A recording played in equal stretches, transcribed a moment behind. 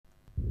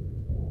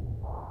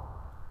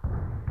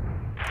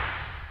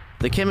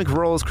The Kenwick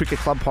Royals Cricket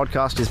Club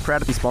podcast is proud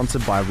to be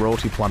sponsored by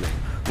Royalty Plumbing.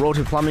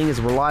 Royalty Plumbing is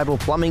a reliable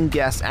plumbing,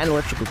 gas and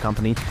electrical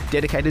company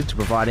dedicated to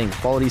providing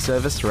quality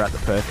service throughout the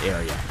Perth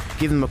area.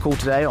 Give them a call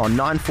today on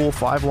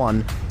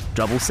 9451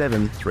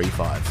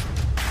 7735.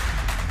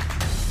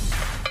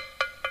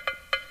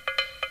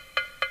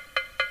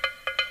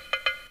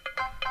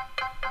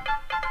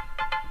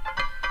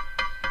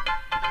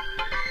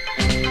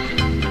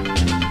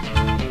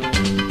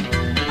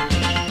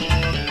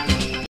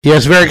 Yeah,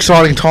 it's very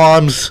exciting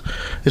times.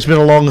 It's been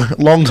a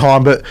long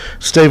time, but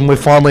Stephen, we've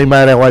finally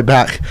made our way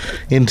back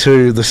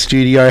into the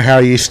studio. How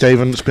are you,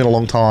 Stephen? It's been a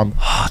long time.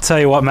 I'll tell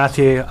you what,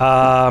 Matthew,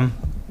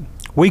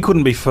 we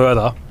couldn't be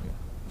further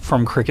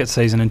from cricket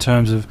season in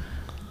terms of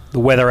the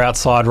weather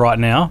outside right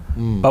now,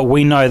 but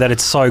we know that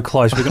it's so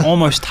close. We can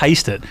almost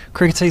taste it.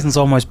 Cricket season's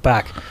almost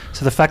back.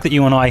 So the fact that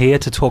you and I are here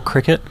to talk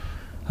cricket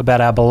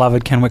about our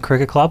beloved Kenwick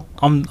Cricket Club,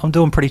 I'm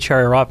doing pretty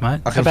cherry ripe,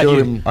 mate. I can feel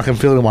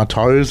it in my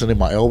toes and in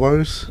my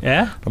elbows.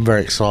 Yeah? I'm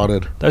very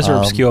excited. Those are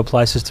obscure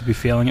places to be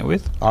feeling it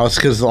with. It's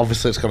because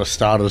obviously it's got to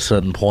start at a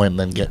certain point and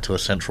then get to a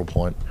central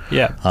point.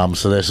 Yeah.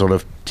 So they're sort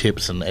of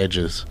tips and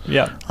edges.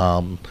 Yeah.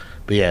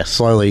 But yeah,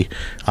 slowly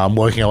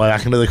working our way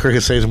back into the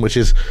cricket season, which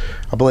is,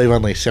 I believe,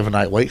 only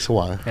 7-8 weeks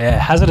away. Yeah,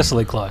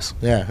 hazardously close.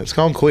 Yeah, it's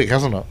gone quick,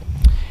 hasn't it?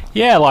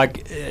 Yeah,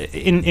 like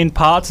in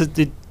parts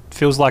it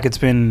feels like it's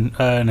been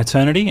an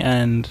eternity,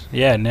 and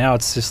yeah, now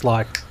it's just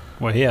like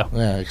we're here.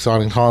 Yeah,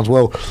 exciting times.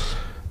 Well,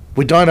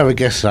 we don't have a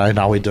guest today.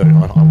 No, we do.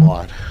 I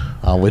lied.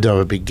 We do have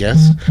a big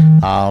guest.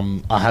 I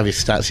have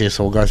his stats here,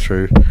 so we'll go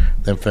through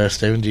them first.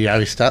 Stephen, do you have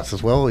his stats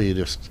as well, or you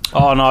just...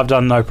 Oh, no, I've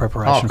done no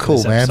preparation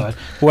cool, for this man.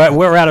 episode.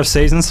 We're out of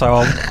season, so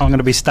I'm going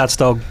to be stats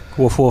dog,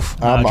 woof woof.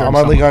 I'm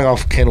only going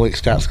off Kenwick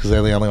stats because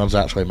they're the only ones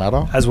that actually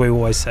matter. As we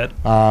always said.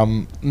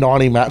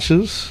 90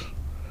 matches,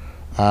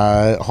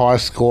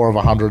 highest score of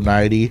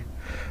 180,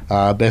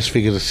 best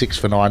figures of 6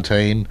 for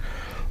 19,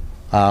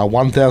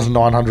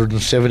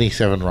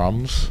 1,977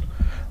 runs,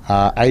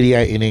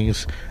 88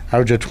 innings,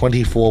 average of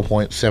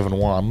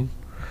 24.71,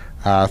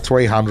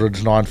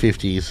 300s,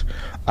 950s,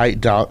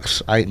 8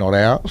 ducks, 8 not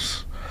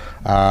outs,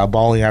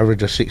 bowling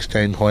average of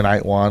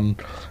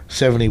 16.81,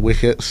 70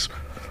 wickets,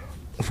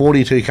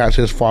 42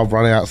 catches, 5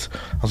 runouts.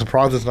 I'm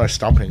surprised there's no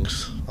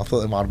stumpings. I thought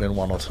there might have been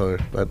 1 or 2.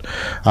 But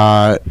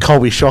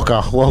Colby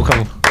Shocker,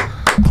 welcome.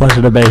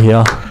 Pleasure to be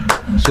here.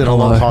 It's been a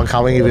long time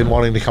coming. You've been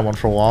wanting to come on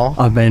for a while.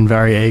 I've been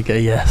very eager,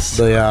 yes.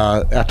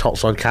 Our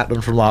topside captain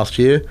from last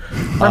year.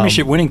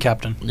 Premiership winning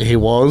captain. He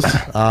was.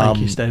 Thank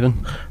you,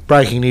 Stephen.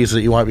 Breaking news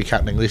that you won't be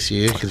captaining this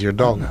year because you're a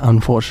dog.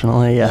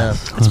 Unfortunately,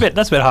 yes. That's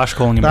a bit harsh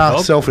calling him a Nah,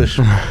 dog. selfish.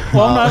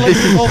 Well, no,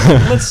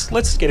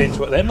 let's get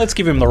into it then. Let's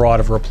give him the right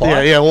of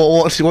reply. Yeah.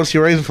 What's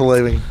your reason for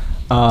leaving?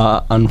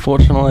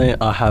 Unfortunately,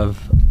 I have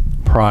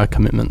prior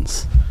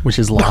commitments, which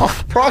is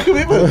life. Prior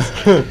commitments.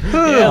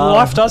 Yeah,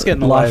 life does get in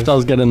the way. Life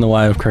does get in the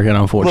way of cricket,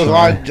 unfortunately.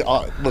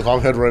 Look,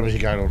 I've heard rumours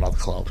you're going to another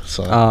club.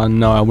 So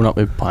no, I will not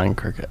be playing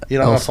cricket. You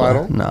don't want to play at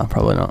all? No,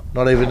 probably not.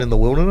 Not even in the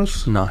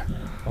wilderness? No.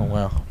 Oh,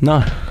 wow.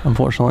 No,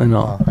 unfortunately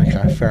not. Oh,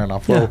 okay, fair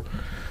enough. Yeah.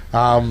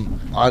 Well,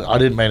 I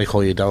didn't mean to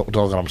call you dog,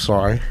 and I'm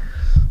sorry.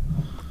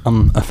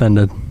 I'm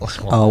offended.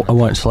 I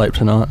won't sleep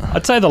tonight.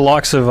 I'd say the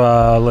likes of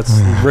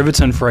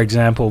Riverton, for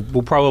example,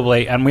 will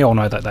probably, and we all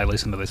know that they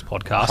listen to this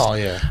podcast. Oh,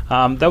 yeah.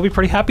 They'll be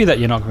pretty happy that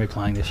you're not going to be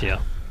playing this year.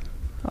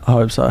 I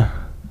hope so.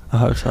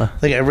 I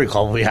think every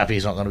club will be happy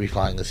he's not going to be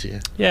playing this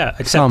year. Yeah,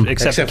 except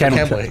for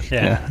Kenwick.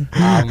 Yeah.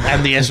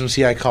 And the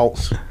SMCA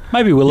Colts.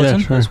 Maybe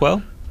Willerton Yeah, as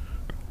well.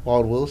 Why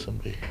would Wilson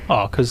be?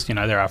 Oh, because,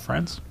 they're our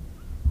friends.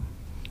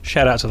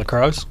 Shout out to the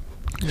Crows.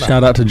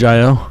 Shout out to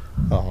JL.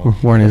 Oh.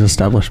 We're in his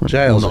establishment.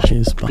 JL's Well, not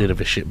his, a but- bit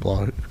of a shit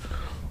bloke.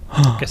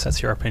 Guess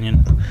that's your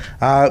opinion.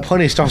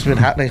 Plenty of stuff's been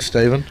happening,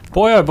 Stephen.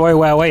 Boy, oh boy,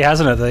 wowee,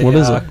 hasn't it? What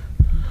is it?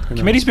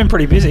 Committee's been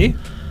pretty busy.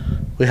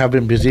 We have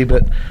been busy,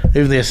 but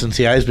even the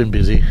SNCA's been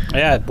busy.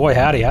 Yeah, boy,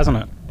 howdy, hasn't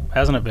it?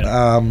 Hasn't it been?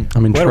 I'm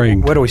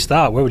intrigued. Where do we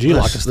start? Where would you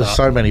like to start? There's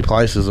so many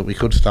places that we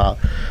could start.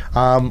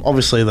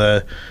 Obviously,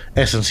 the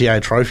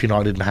SNCA trophy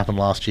night didn't happen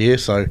last year,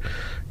 so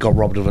got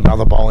robbed of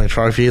another bowling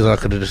trophy that I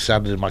could have just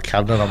added in my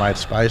cabinet. I made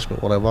space,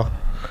 but whatever.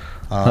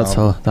 That's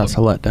a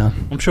letdown.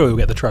 I'm sure you'll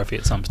get the trophy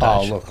at some stage.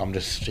 Oh, look,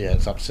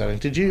 it's upsetting.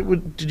 Did you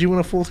win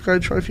a 4th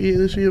grade trophy here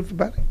this year for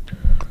batting?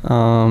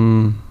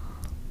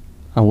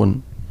 I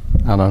wouldn't.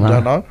 I don't know.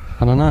 Don't know?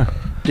 I don't know.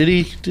 Did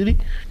he?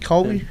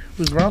 Colby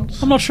with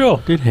runs? I'm not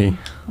sure. Did he?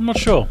 I'm not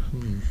sure.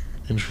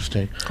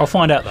 Interesting. I'll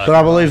find out though. But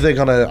I believe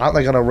aren't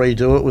they gonna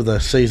redo it with a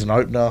season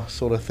opener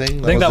sort of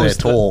thing? I think that was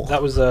their talk.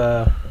 that was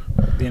the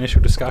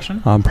initial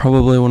discussion. I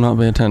probably will not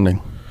be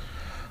attending.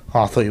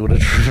 I thought you would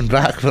have driven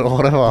back, but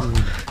whatever.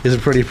 It's a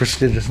pretty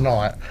prestigious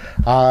night.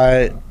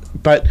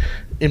 But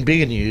in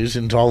bigger news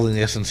involving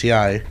the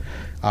SNCA,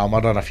 I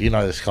don't know if you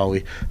know this,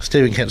 Colby,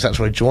 Stephen Kent's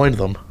actually joined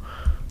them.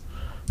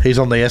 He's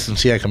on the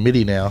SNCA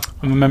committee now.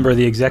 I'm a member of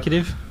the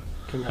executive.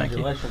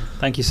 Congratulations.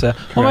 Thank you, sir.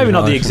 Well, maybe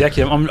not the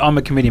executive. I'm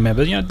a committee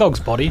member. Dog's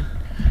body.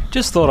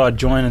 Just thought I'd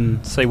join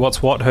and see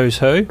what's what, who's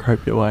who.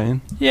 Grope your way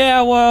in.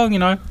 Yeah, well,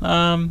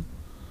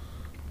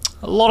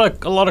 a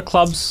lot of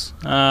clubs,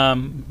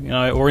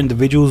 or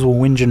individuals will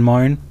whinge and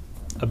moan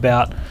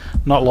about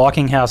not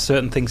liking how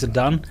certain things are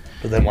done.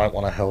 But they won't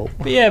want to help.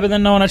 But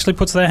then no one actually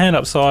puts their hand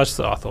up. So I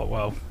thought,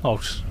 well,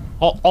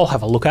 I'll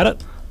have a look at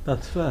it,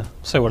 That's fair.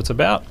 see what it's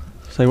about.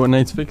 See what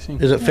needs fixing.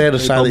 Is it fair to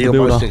say that you're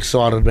most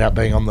excited about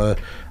being on the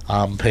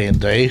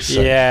P&D?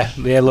 So Yeah.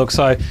 Look,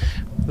 so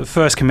the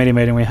first committee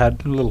meeting we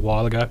had a little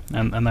while ago,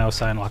 and they were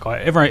saying like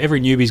every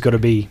newbie's got to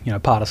be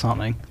part of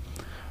something.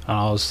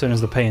 And as soon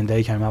as the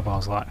P&D came up, I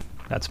was like,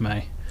 that's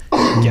me.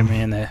 Get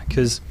me in there,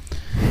 because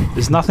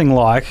there's nothing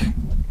like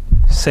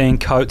seeing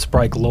coats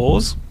break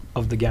laws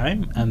of the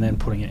game and then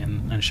putting it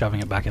in and shoving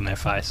it back in their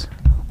face.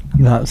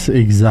 That's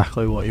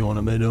exactly what you want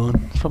to be doing.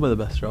 It's probably the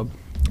best job.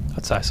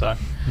 I'd say so.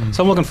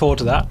 So I'm looking forward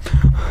to that.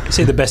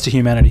 See the best of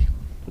humanity.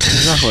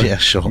 Exactly. yeah,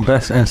 sure.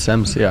 Best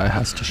SMCA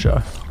has to show.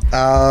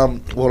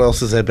 What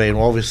else has there been?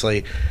 Well,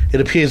 obviously, it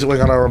appears that we're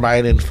going to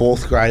remain in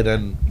 4th grade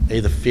and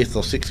either 5th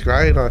or 6th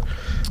grade.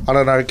 I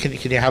don't know. Can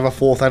you have a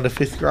 4th and a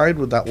 5th grade?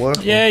 Would that work?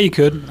 Yeah, you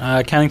could.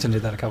 Cannington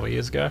did that a couple of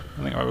years ago.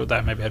 I think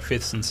they maybe had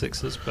 5ths and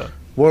 6s, but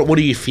What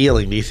are you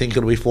feeling? Do you think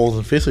it'll be 4s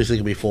and 5ths, or do you think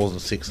it'll be 4s and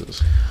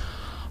 6s?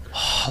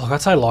 look,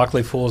 I'd say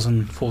likely 4s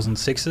and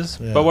 6s.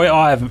 Yeah. But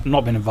I have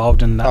not been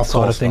involved in that Of side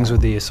of course things not.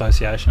 with the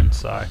association.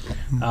 So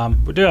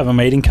we do have a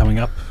meeting coming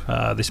up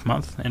this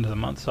month, end of the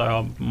month. So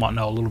I might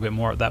know a little bit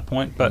more at that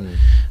point. But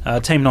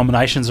team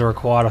nominations are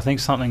required. I think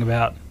something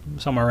about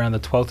somewhere around the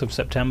 12th of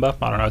September.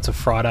 I don't know. It's a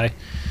Friday,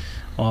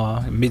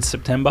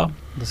 mid-September.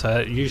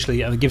 So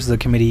it gives the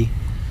committee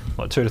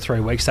 2 to 3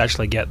 weeks to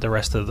actually get the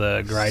rest of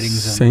the gradings.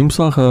 Seems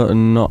like a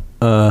not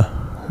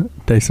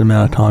decent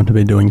amount of time to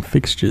be doing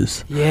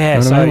fixtures. Yeah, You know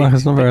what so I mean? Like,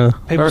 it's not very,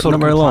 people sort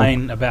of not very long.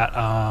 complain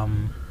about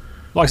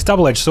it's a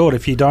double-edged sword.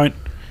 If you don't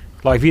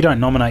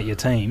nominate your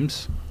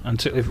teams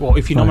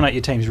if you nominate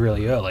your teams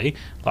really early,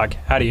 like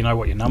how do you know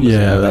what your numbers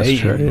Yeah, are going that's to be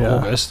true, in yeah.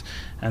 August?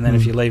 And then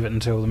if you leave it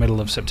until the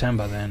middle of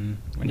September, then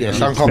when Yeah, you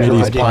some fair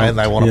companies idea. plan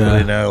they want to put Yeah.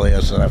 in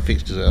earlier, so that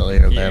fixtures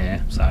earlier, and Yeah,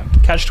 then so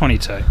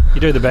catch-22.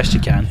 You do the best you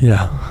can.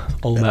 Yeah,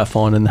 all about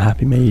finding the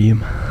happy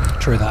medium.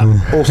 True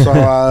that.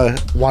 also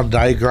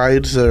one-day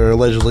grades are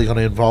allegedly going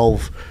to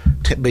involve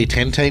be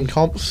 10-team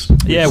comps.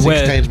 with Yeah, 6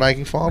 where- teams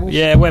making finals.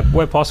 Yeah,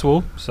 where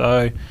possible.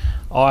 So,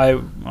 I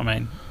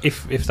mean,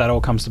 if that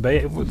all comes to be,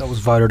 that was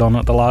voted on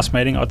at the last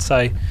meeting. I'd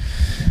say,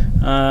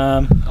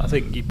 I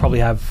think you probably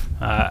have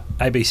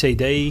A, B, C,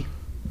 D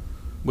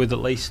with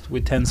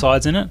 10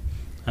 sides in it,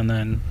 and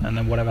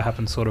then whatever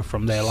happens sort of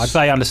from there. Like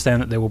they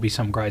understand that there will be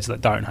some grades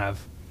that don't have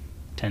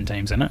 10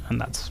 teams in it, and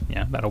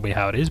that'll be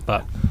how it is.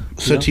 But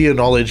So, to your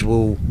knowledge,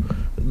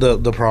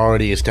 the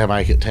priority is to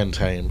make it 10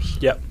 teams?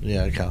 Yep.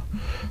 Yeah, okay.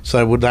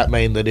 So, would that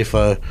mean that if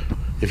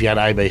you had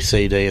A, B,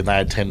 C, D, and they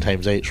had 10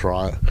 teams each,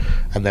 right,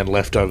 and then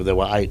left over there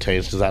were 8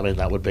 teams, does that mean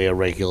that would be a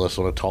regular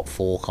sort of top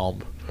 4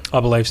 comp? I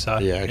believe so.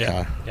 Yeah,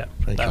 okay. Yeah,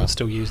 Okay. they would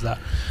still use that.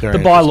 Very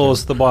The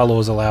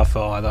bylaws allow for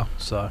either.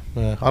 So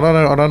Yeah. I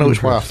don't know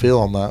which way I feel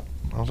on that.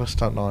 I just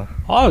don't know.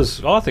 I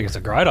think it's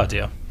a great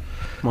idea.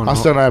 Why I not?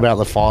 just don't know about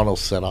the final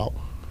setup.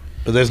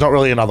 But there's not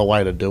really another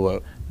way to do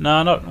it.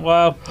 No, not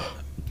well.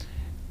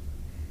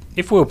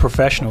 If we were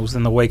professionals,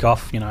 then the week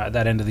off, at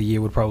that end of the year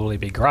would probably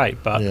be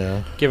great. But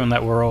Yeah. given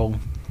that we're all,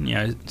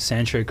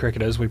 Sancho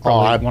cricketers, we I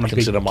probably want to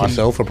consider be.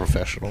 myself a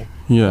professional.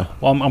 Yeah.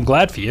 Well, I'm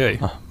glad for you,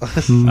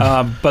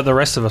 but the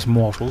rest of us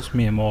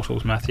mere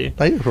mortals, Matthew,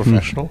 Are you a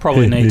professional?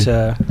 probably need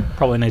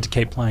to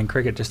keep playing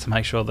cricket just to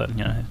make sure that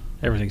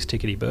everything's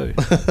tickety boo.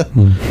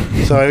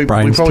 So we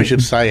Brains probably tick-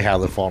 should say how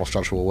the final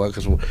structure will work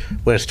because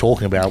we're just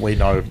talking about it. We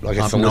know, I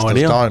guess I've the no listeners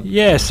idea. don't.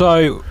 Yeah,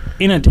 so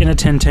in a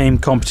 10-team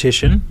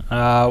competition,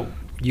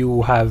 you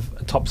will have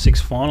a top 6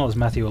 final, as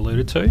Matthew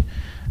alluded to,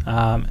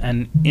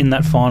 and in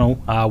that final,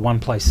 1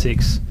 plays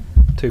 6,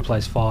 2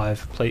 plays 5,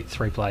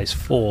 3 plays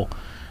 4.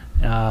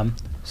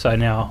 So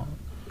now,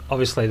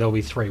 obviously, there'll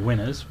be 3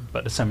 winners,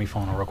 but the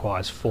semi-final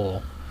requires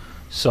 4.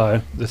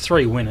 So the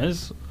 3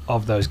 winners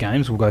of those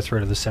games will go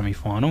through to the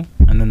semi-final,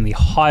 and then the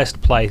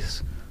highest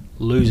place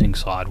losing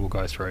side will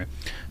go through.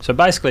 So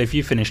basically, if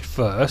you finished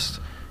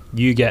first,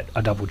 you get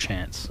a double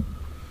chance.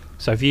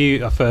 So if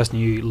you are first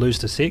and you lose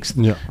to 6th,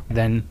 Yeah.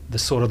 then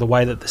the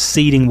way that the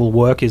seeding will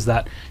work is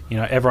that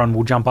everyone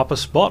will jump up a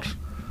spot,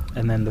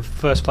 and then the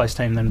first place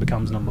team then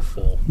becomes number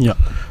 4. Yeah.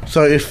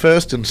 So if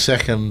first and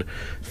second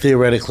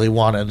theoretically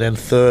won and then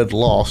third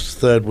lost,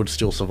 third would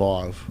still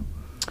survive.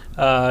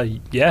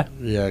 Yeah.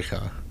 Yeah, okay.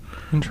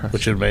 Interesting.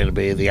 Which would mean to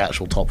be the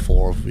actual top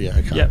 4 of, yeah,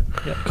 okay. Yep.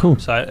 Cool.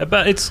 So,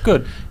 but it's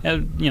good.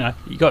 You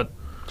got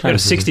a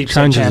Changes 60%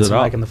 changes chance it of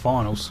up. making the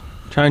finals.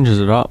 Changes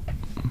it up.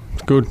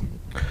 It's good.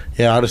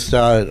 Yeah, I just,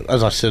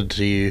 as I said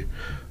to you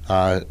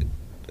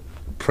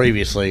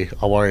previously,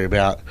 I worry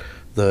about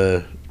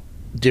the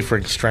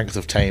differing strength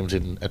of teams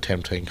in a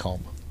 10-team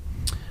comp.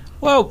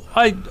 Well,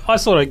 I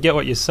sort of get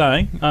what you're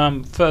saying.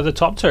 For the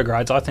top 2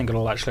 grades, I think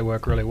it'll actually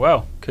work really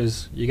well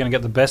because you're going to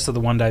get the best of the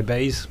one-day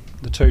Bs,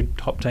 the 2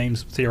 top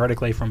teams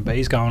theoretically from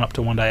Bs going up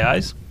to one-day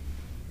As,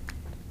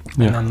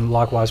 and Yeah. then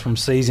likewise from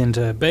Cs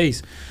into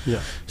Bs. Yeah.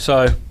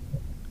 So,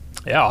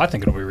 yeah, I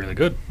think it'll be really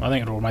good. I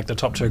think it'll make the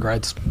top 2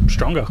 grades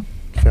stronger.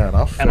 Fair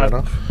enough. And Fair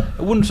enough.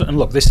 It wouldn't. And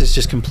look, this is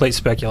just complete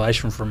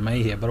speculation from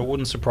me here, but it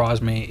wouldn't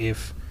surprise me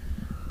if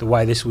the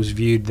way this was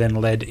viewed then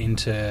led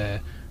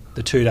into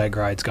the 2-day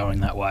grades going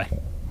that way,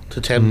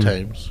 To 10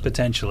 teams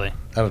potentially.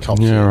 and a top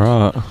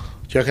Yeah, 6. right.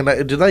 Do you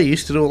reckon did they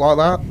used to do it like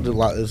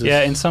that? Is this,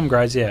 Yeah, in some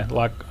grades, yeah.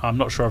 Like, I'm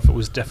not sure if it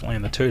was definitely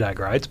in the 2-day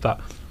grades, but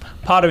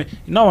part of it,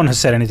 no one has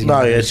said anything No,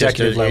 at the yeah, it's just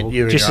executive level.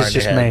 you in Just your it's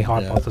own just head, me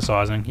yeah.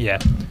 hypothesising. Yeah,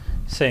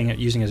 seeing it,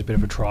 using it as a bit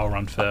of a trial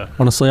run for.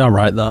 Honestly, I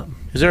rate that.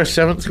 Is there a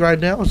 7th grade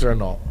now? Or is there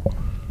not?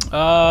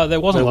 There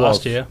wasn't There last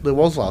was. year. There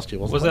was last year,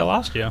 wasn't Was there? there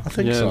last year? I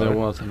think Yeah, so. there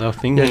was. They were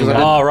thinking. Yeah, 'cause I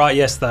about, Oh right,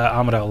 yes, the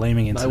Armadale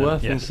Leeming they incident. were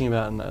yes. thinking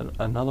about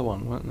another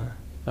one, weren't they?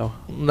 Oh,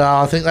 No,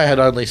 I think they had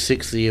only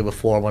 6 the year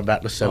before and went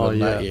back to 7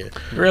 that year.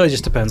 It really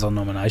just depends on So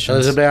nominations.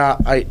 there's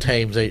about 8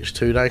 teams each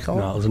 2-day comp.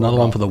 no, there's another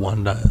one for the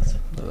 1 days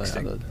that they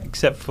Except- added.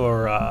 Except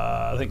for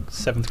I think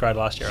 7th grade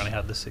last year only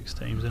had the 6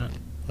 teams in it.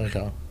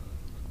 Okay.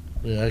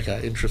 Yeah,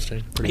 okay,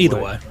 interesting.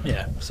 Either way,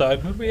 yeah. So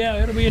it'll be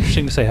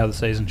interesting to see how the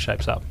season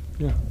shapes up.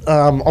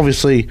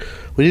 Obviously,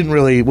 we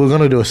were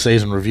going to do a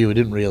season review. We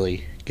didn't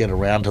really get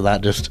around to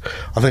that. Just,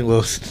 I think we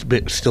were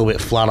still a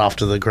bit flat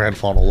after the grand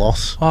final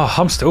loss. Oh,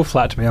 I'm still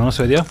flat, to be honest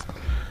with you.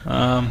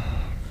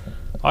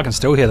 I can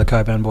still hear the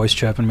Coburn boys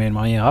chirping me in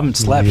my ear. I haven't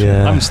slept.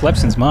 Yeah. I haven't slept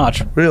since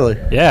March. Really?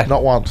 Yeah.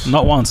 Not once?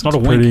 Not once. Not a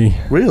wink. Pretty.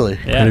 Really?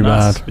 Yeah, pretty no,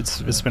 bad.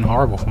 It's been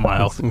horrible for my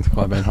health. It's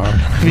quite been hard.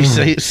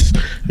 Have you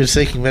been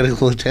seeking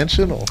medical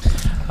attention? Or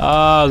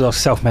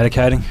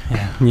Self-medicating.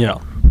 Yeah. Yeah.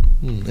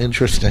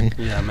 Interesting.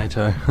 Yeah, me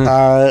too.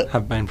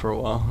 Have been for a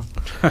while.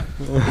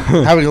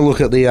 Having a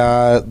look at the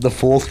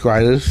 4th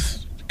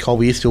graders,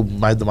 Colby still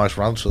made the most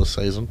runs for the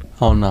season.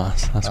 Oh,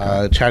 nice. That's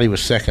great. Chatty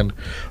was second.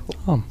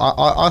 Oh.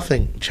 I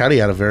think Chatty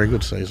had a very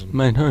good season.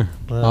 Me too.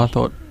 Yeah. I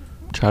thought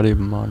Chatty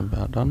might have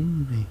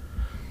outdone me.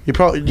 You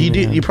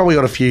probably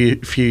got a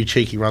few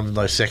cheeky runs in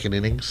those second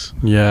innings.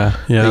 Yeah.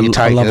 But you I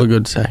take love it. a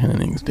good second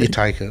innings. You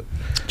take it.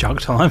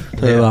 Junk time.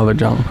 I love a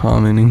jump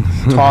time inning.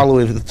 Tyler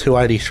with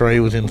 283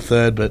 was in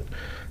third, but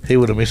he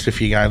would have missed a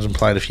few games and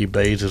played a few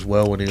Bs as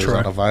well when he was True.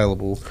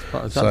 unavailable.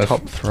 Right, is So that if-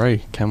 top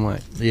 3? Can we?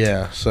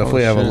 Yeah, so if Oh,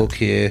 we have a shit. look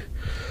here,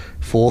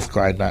 4th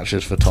grade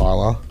matches for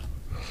Tyler.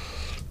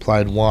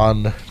 Played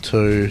 1,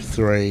 2,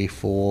 3,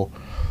 4,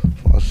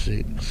 5,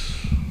 6.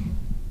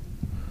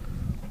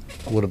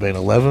 Would have been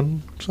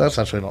 11. So that's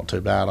actually not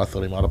too bad. I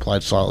thought he might have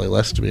played slightly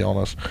less, to be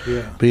honest.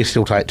 Yeah. But he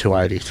still take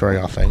 283,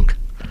 I think.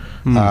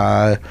 Hmm.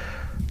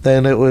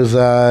 Then it was,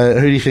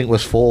 who do you think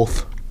was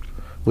 4th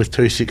with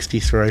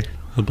 263?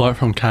 The bloke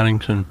from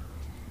Caddington.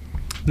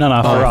 No,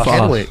 for us. fuck.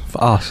 Kenwick.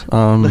 For us.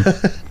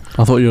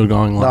 I thought you were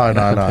going like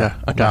No. Yeah,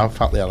 okay. No,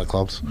 fuck the other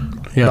clubs.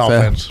 Yeah, no fair.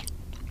 offence.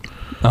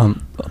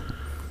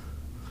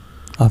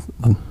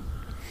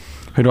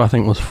 Who do I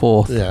think was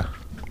 4th? Yeah.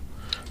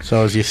 So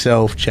it was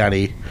yourself,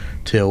 Chatty,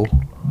 Till.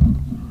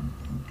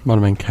 Might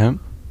have been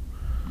Kemp.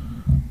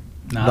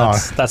 No, No.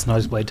 that's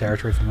nosebleed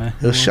territory for me.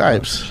 It was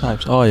Shapes.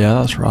 Shapes. Oh, yeah,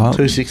 that's right.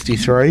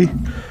 263. Who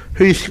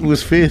do you think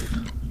was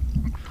 5th?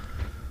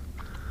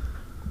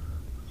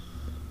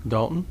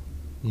 Dalton.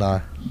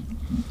 No.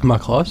 Am I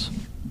close?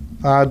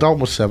 Dalton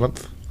was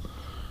 7th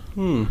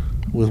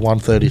with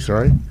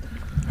 133.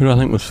 Who do I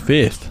think was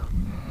 5th?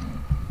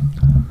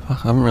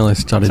 Fuck, I haven't really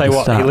studied Tell you the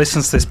what, he stats.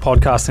 listens to this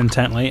podcast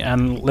intently,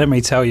 and let me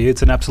tell you,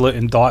 it's an absolute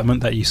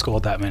indictment that you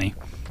scored that many,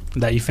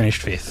 that you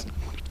finished 5th.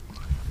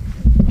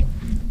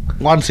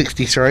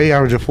 163,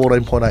 average of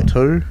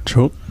 14.82.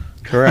 True.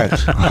 Correct.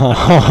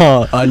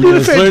 I knew Did a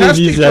as soon as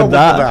you fantastic said job with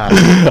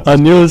that. I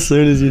knew as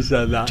soon as you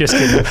said that. Just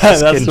kidding.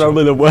 That's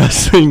probably the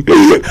worst thing. The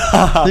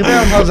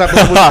amount of times that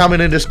bloke would come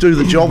in and just do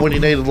the job when you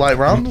needed late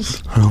runs.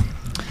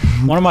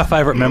 One of my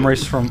favourite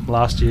memories from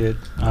last year,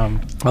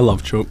 I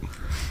love Chook.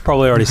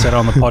 probably already said it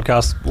on the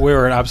podcast, we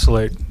were in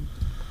absolute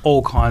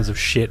all kinds of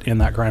shit in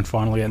that grand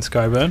final against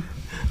Coburn.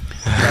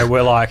 You know,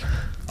 we're like,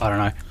 I don't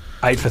know,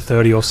 8 for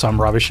 30 or some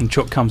rubbish, and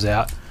Chook comes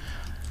out.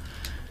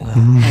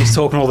 And he's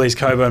talking to all these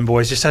Coburn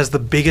boys, just has the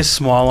biggest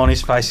smile on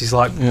his face. He's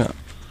like, Yeah.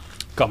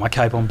 got my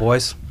cape on,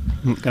 boys.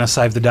 Gonna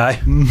save the day.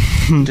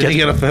 Did he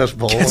get a first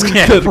ball?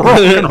 Yeah, rock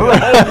and roll.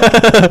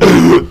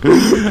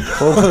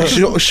 Well,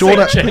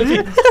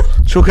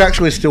 Shook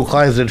actually still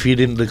claims that if you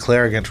didn't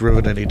declare against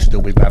Riverton, he'd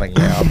still be batting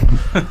now.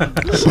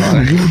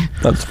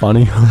 That's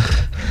funny.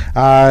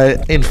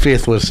 In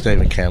 5th was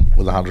Stephen Kemp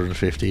with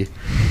 150.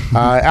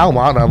 Al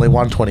Martin only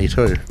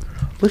 122.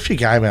 Lift your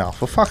game, Al,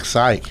 for fuck's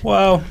sake.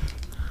 Well,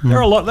 there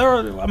are a lot.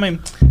 I mean,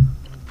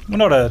 we're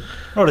not a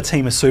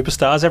team of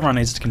superstars. Everyone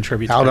needs to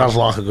contribute. Al to it. does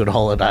like a good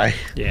holiday.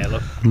 Yeah,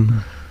 look.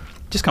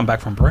 Just come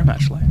back from Broome,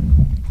 actually.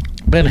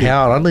 Ben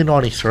Howard, only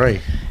 93.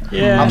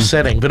 Yeah.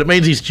 Upsetting, but it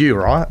means he's due,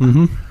 right?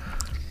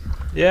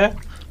 Yeah.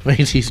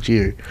 Means he's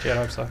due. Yeah, I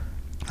hope so.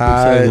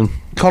 season.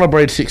 Connor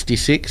Breed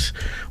 66,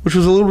 which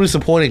was a little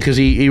disappointing because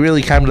he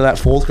really came to that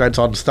 4th grade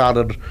side and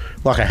started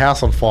like a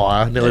house on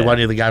fire, nearly Yeah. won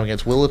you the game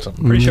against Willerton.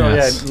 Pretty sure,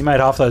 Yes. yeah, you made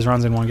half those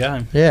runs in one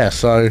game. Yeah,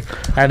 so,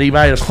 and he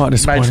made Quite made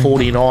disappointing.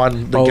 49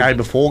 the Bold. game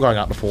before going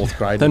up to 4th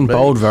grade. Then But,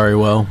 bowled very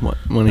well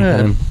when he Yeah.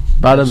 came.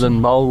 Better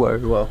than bowled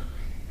very well.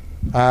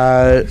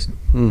 Weird.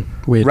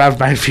 Weird. Rav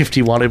made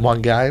 51 in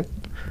one game.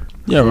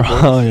 Yeah, right.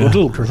 Oh, A yeah.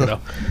 little cricketer.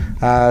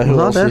 Who Was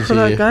else I there was for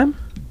that here? game?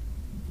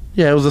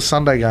 Yeah, it was a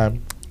Sunday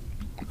game.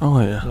 Oh,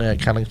 yeah. Yeah,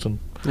 Cunnington.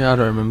 Yeah, I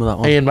don't remember that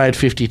one. Ian made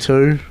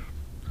 52.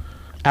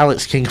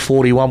 Alex King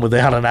 41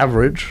 without an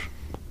average.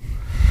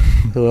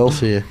 Who else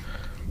here?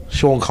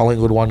 Sean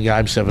Collingwood 1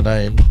 game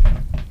 17.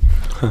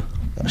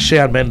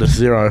 Shad Mendes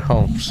 0.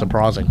 Oh,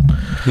 surprising.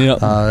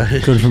 Yeah.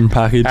 Good from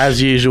package.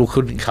 As usual,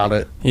 couldn't cut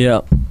it.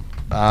 Yeah.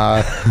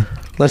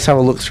 Let's have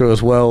a look through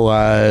as well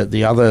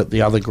the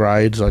other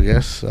grades, I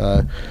guess.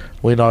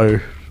 We know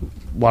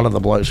one of the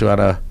blokes who had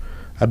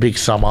a big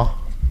summer,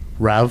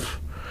 Rav.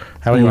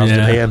 How many Oh, runs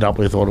yeah. did he end up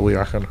with, what do we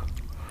reckon?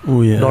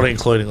 Oh, yeah. Not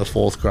including the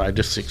 4th grade,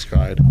 just 6th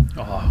grade.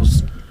 Oh,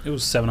 it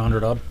was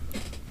 700 odd.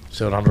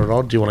 700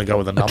 odd. Do you want to go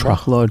with a A number?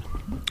 truckload.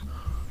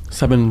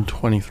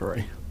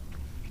 723.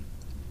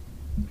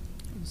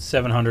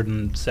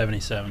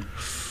 777.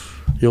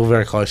 You're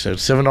very close there.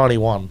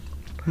 791.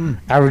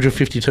 Average of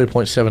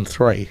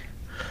 52.73.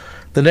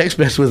 The next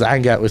best was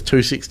Angat with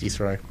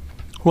 263.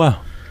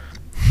 Wow.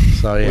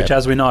 So, yeah. Which,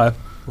 as we know,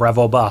 Rav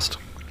or bust.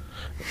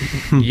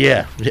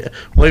 yeah.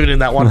 Well, even in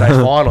that one day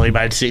final, he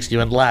made 60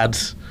 and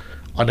lads,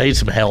 I need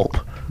some help.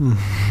 And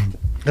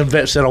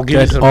Vet said, I'll give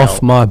you Get some off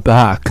help. my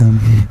back.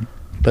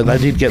 But they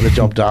did get the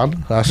job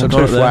done. So I 2 got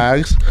it there.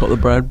 flags. Got the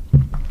bread.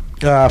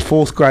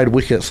 4th grade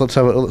wickets. Let's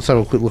have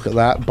a quick look at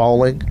that.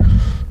 Bowling.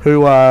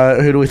 Who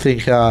do we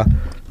think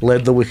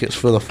led the wickets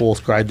for the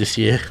 4th grade this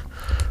year?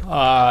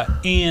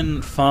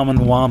 Ian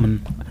Farman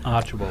Warman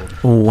Archibald.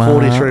 Wow.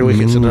 43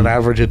 wickets and an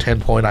average of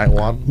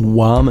 10.81.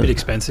 Wow. Bit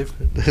expensive.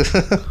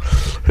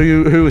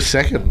 Who was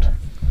second?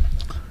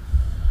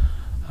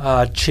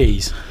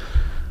 Cheese.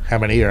 How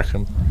many you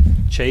reckon?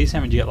 Cheese, how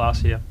many did you get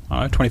last year?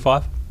 I don't know,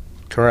 25?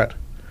 Correct.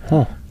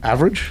 Oh,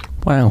 Average?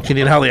 wow. Can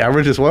you nail the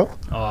average as well?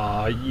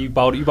 Oh, you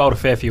bowled a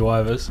fair few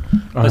overs.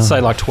 Let's say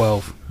like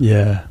 12.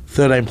 Yeah.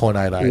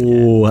 13.88.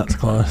 Oh, that's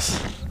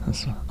close.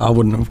 I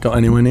wouldn't have got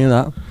anywhere near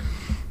that.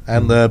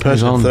 And the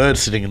person on. third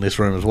sitting in this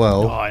room as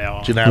well. Oh,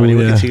 yeah. Do you know how many Oh,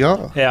 yeah. wickets you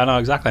got? Yeah, I know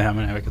exactly how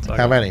many wickets I got.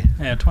 How many?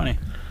 Yeah, 20.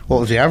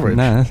 What was the average?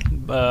 Nah.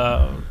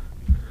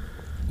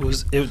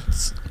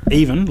 It's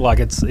even, like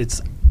it's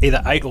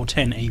either 8 or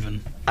 10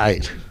 even.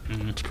 8.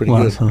 It's pretty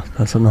Well, good.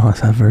 that's a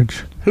nice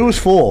average. Who was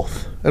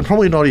 4th? And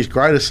probably not his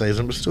greatest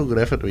season, but still good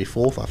effort to be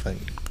 4th, I think.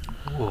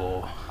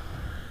 Oh.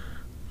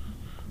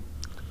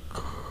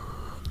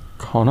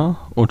 Connor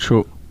or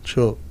Chook?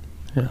 Sure.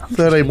 Yeah.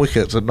 13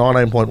 wickets at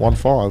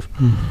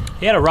 19.15.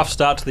 He had a rough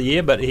start to the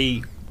year, but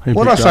he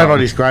When I say not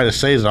his greatest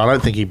season, I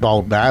don't think he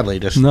bowled badly.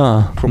 Just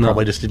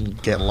probably just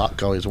didn't get luck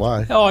go his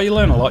way. you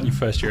learn a lot in your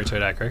first year of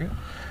 2-day cricket.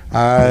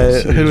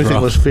 Who do we think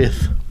rough. was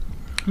 5th?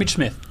 Mitch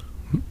Smith.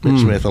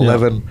 Mitch Smith, yeah.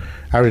 11,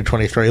 average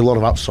 23. A lot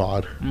of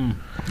upside,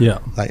 Yeah.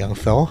 that young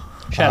fella.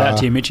 Shout out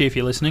to you, Mitchie, if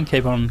you're listening.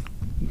 Keep on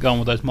going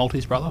with those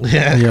multis, brother.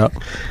 Yeah. Yeah.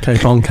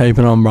 Keep on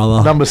keeping on,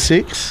 brother. Number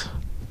 6.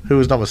 Who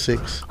was number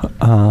 6?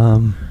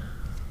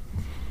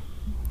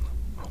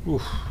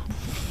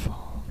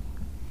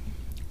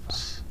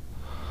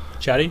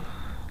 Chatty.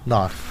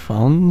 No.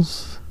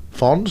 Funds?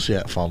 Fonz?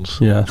 Yeah, Fonz.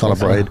 Yeah. Connor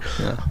Breed.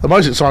 Yeah. The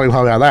most exciting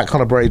part about that,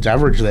 Connor Breed's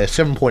average there,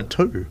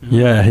 7.2.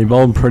 Yeah, he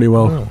bowled pretty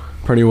well. Oh.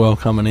 Pretty well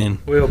coming in.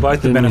 We were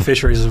both the Didn't he?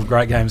 beneficiaries of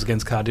great games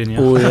against Cardinia.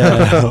 Oh,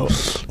 yeah.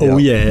 Oh,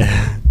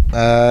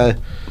 yeah.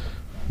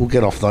 We'll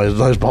get off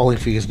those bowling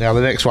figures now.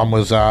 The next one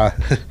was John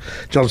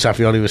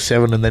Saffioti was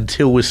 7, and then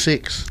Till was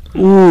 6.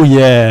 Oh,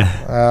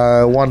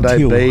 yeah. One day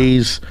Till.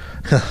 bees.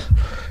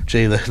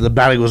 Gee, the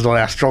batting was not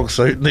our strong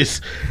suit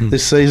this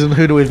season.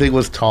 Who do we think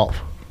was top?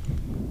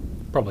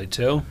 Probably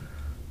Till.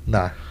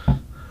 No,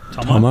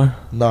 Tomo.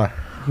 no.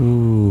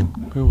 Ooh.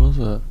 Who was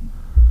it?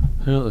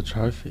 Who got the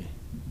trophy?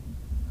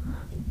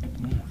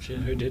 Oh, shit,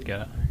 who did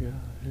get it?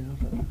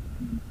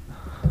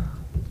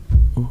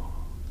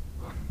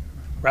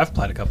 Rav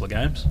played a couple of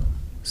games.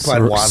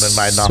 Played one and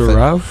made nothing.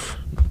 Sarav?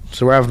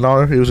 Sarav,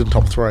 no, he was in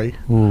top 3.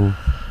 Ooh.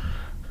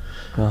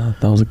 That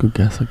was a good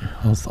guess,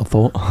 I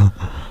thought.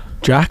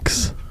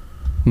 Jax?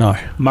 No.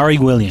 Murray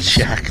Williams.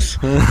 Jacks.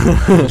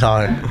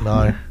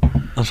 no.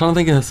 I'm trying to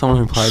think of someone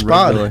who played Spud.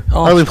 regularly.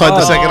 Only played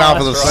the Spud. second half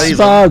of the That's right. season.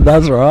 Spud,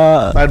 that's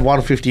right. Made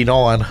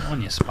 159.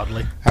 On you,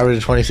 Spudley. Average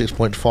of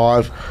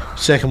 26.5.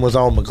 Second was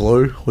Owen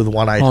McGlue with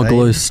 118. Oh,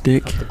 glue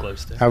stick. Up the glue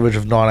stick. Average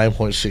of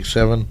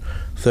 19.67.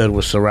 Third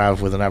was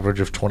Sarav with an average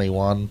of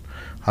 21,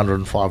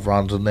 105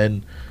 runs. And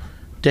then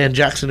Dan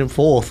Jackson in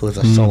 4th with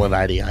a solid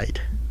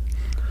 88.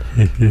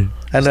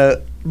 And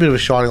a bit of a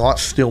shining light,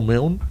 Still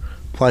Milne.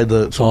 Played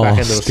the back end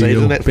of the Steele,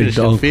 season. That big finished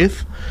in dog.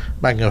 5th,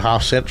 making a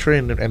half century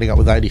and ending up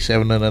with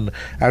 87 and an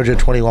average of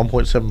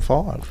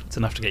 21.75. It's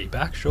enough to get you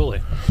back,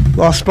 surely.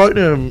 Well, I spoke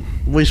to him.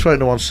 We spoke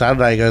to him on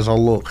Saturday. He goes, "Oh,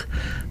 look,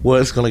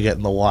 work's going to get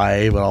in the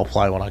way, but I'll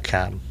play when I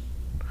can."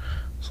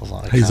 So I was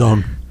like, He's "Okay."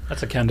 on.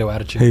 That's a can-do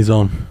attitude. He's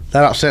on.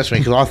 That upsets me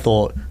because I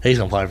thought he's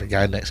going to play every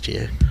game next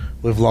year.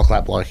 We've locked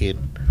that bloke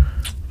in.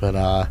 But,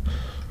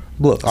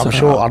 look, I'm So-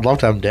 sure I'd love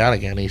to have him down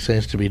again. He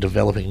seems to be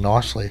developing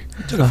nicely.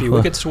 Took a few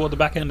wickets toward the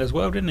back end as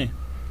well, didn't he?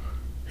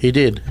 He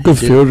did. Good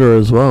He did. fielder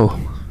as well,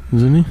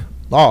 isn't he?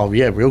 Oh,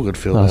 yeah, real good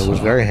fielder. That's It was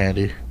right. very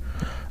handy.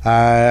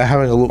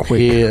 Having a look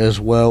here as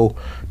well,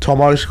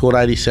 Tomo scored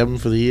 87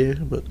 for the year,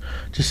 but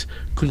just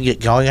couldn't get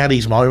going. Had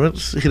his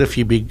moments, hit a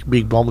few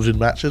big bombs in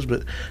matches,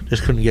 but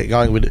just couldn't get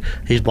going. But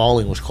his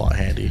bowling was quite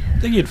handy. I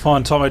think you'd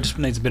find Tomo just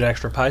needs a bit of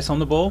extra pace on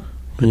the ball.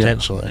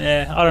 Potentially.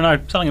 Yeah, I don't know.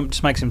 Something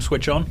just makes him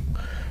switch on.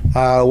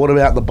 What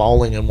about the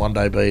bowling in one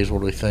day Bs? What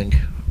do we think?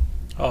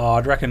 Oh,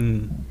 I'd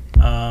reckon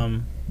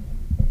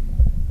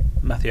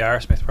Matthew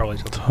Arrowsmith probably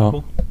took the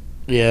couple.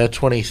 Yeah,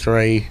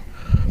 23.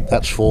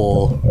 That's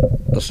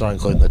not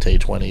including the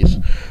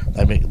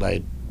T20s.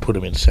 They put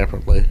them in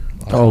separately.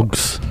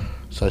 Dogs.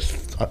 So,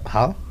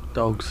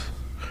 Dogs.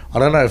 I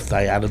don't know if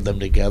they added them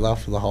together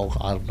for the whole.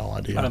 I have no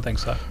idea. I don't think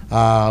so.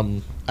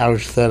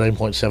 Average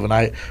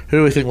 13.78. Who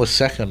do we think was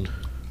second?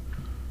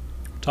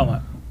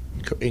 Tomo.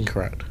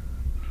 Incorrect.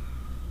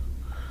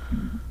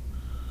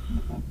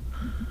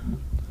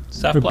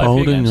 Saf Who played a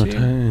bowled few in games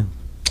your here. team?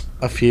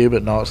 A few,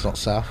 but no, it's not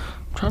Saf.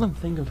 I'm trying to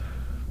think of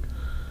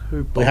who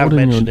We bowled have in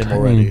mentioned your him team.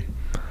 already.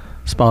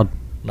 Spud.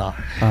 No.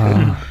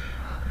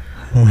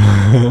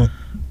 I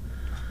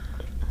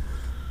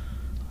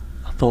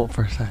thought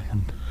for a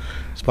second.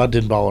 Spud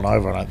didn't bowl an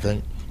over, I don't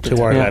think. Too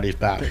worried about his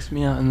back. Bits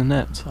me out in the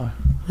net, so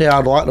Yeah,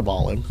 I'd like to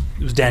bowl him.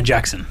 It was Dan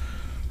Jackson.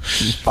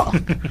 Fuck.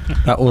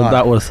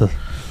 that was a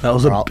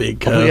Right.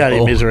 big If we had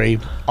in curveball. misery,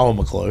 Owen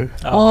McClue.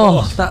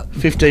 That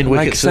 15 makes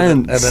wickets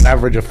and sense. an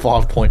average of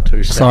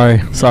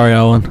 5.27. Sorry,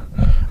 Owen.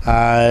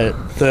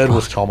 Third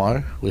was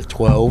Tomo with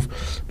 12.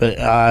 But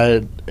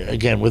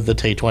again, with the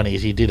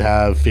T20s, he did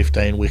have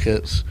 15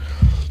 wickets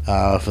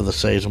for the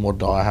season. What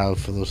did I have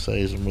for the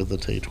season with the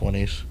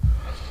T20s?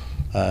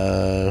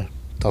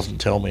 Doesn't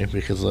tell me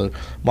because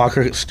my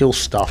cricket's still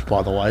stuffed,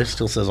 by the way.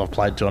 Still says I've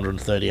played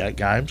 238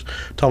 games.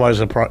 Tomo's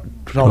 2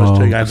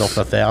 games off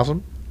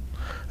 1,000,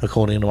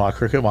 according to my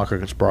cricket. My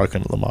cricket's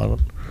broken at the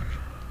moment.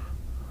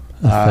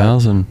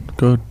 1,000.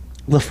 Good.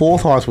 The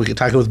fourth highest wicket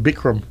taker was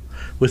Bikram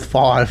with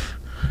 5.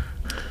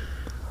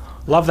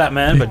 Love that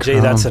man, but gee,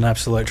 Big that's calm. an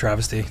absolute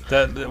travesty.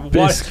 Biscuit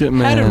How did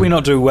man. we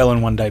not do well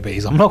in one day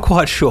Bs? I'm not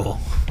quite sure.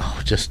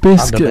 Oh, just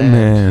Biscuit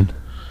undermanned. man.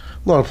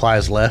 A lot of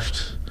players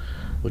left,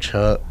 which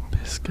hurt.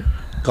 Biscuit.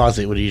 Guys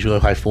that would usually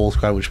play fourth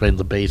grade, which means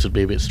the Bs would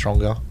be a bit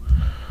stronger.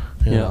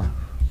 You Yeah. know.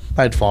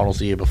 Made finals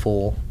the year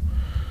before.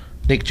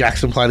 Nick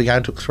Jackson played a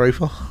game, took 3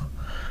 for.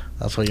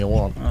 That's what you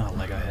want. Oh,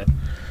 Lego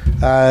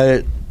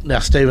head. Now,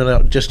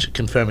 Stephen, just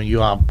confirming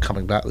you are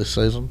coming back this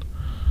season.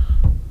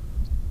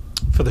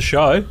 For the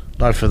show?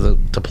 No,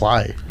 to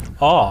play.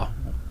 Oh,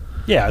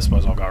 yeah, I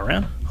suppose I'll go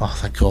around. Oh,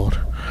 thank God.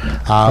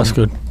 That's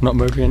good. Not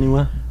moving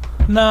anywhere.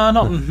 No,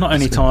 not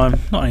anytime.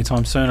 Not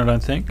anytime soon, I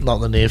don't think. Not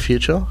in the near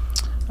future.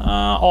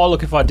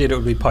 Look, if I did, it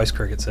would be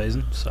post-cricket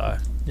season. So,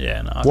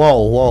 yeah, no.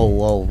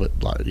 Whoa. But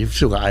like, you've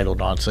still got 8 or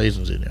 9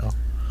 seasons in you.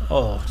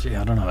 Oh, gee,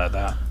 I don't know about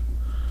that.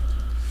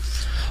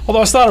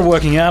 Although I started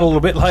working out a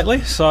little bit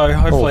lately, so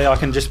hopefully I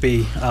can just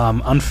be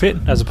unfit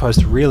as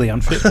opposed to really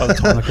unfit by the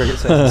time the cricket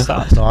season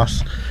starts.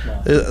 Nice.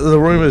 The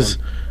rumour's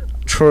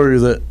true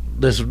that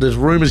there's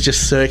rumours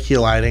just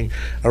circulating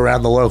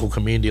around the local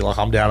community. Like,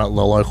 I'm down at the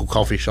local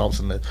coffee shops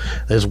and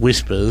there's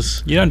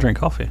whispers. You don't drink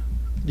coffee.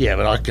 Yeah,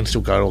 but I can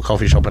still go to a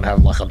coffee shop and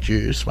have like a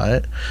juice,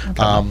 mate.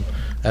 Okay. And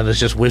there's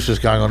just whispers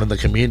going on in the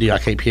community. I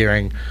keep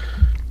hearing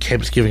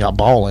Kemp's giving up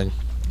bowling.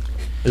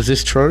 Is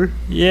this true?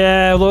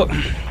 Yeah, look,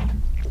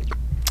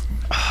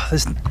 I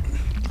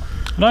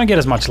don't get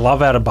as much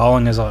love out of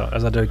bowling as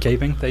I do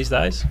keeping these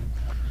days.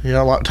 You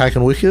don't like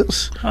taking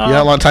wickets? You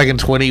don't like taking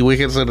 20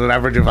 wickets at an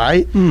average of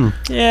 8?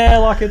 Yeah,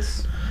 like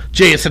it's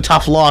Gee, it's a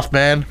tough life,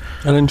 man.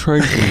 That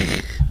intrigues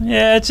me.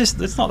 yeah,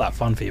 it's not that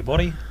fun for your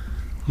body.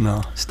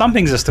 No.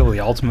 Stumpings are still the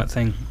ultimate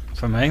thing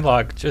for me.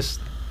 Like, just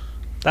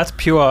that's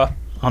pure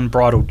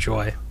unbridled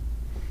joy.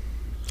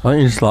 I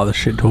think you just like the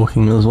shit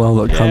talking as well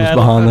that comes Yeah,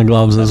 behind look, the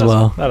gloves that as doesn't-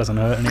 well. That doesn't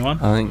hurt anyone.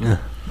 I think, yeah.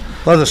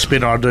 As a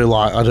spinner, I do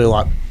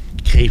like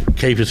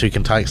keepers who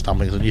can take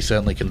stumpings, and you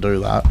certainly can do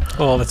that.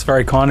 Well, that's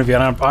very kind of you,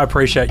 and I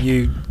appreciate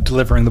you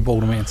delivering the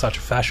ball to me in such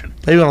a fashion.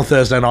 Even on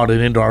Thursday night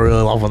in indoor, I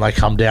really love when they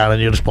come down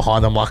and you're just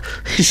behind them like,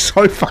 he's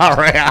so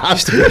far out.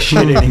 Just a bit of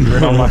shit-eating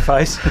grin on my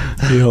face.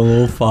 You're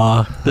all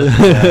fucked.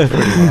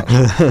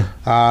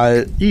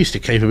 You used to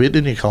keep a bit,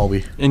 didn't you,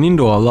 Colby? In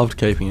indoor, I loved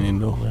keeping in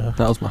indoor. Yeah.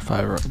 That was my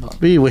favourite. But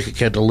But you wicket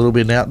kept a little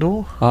bit in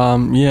outdoor?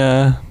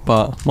 yeah,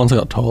 but once I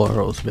got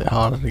taller, it was a bit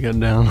harder to get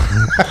down.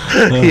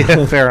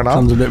 Yeah, fair enough.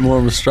 Becomes a bit more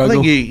of a I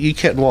struggle. think you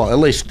kept, what, at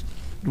least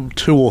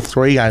 2 or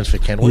 3 games for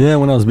Kenwood? Yeah,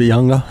 when I was a bit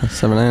younger,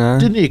 17, 18.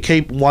 Didn't you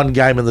keep 1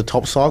 game in the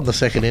top side in the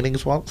second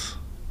innings once?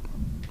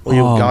 Or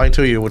you were Oh. going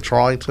to, you were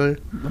trying to?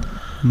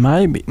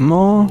 Maybe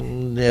more.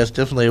 Yes,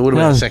 definitely. It would have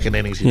been Yeah. the second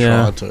innings you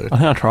Yeah, tried to. I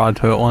think I tried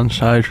to at one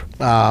stage.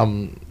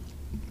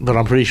 But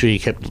I'm pretty sure you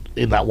kept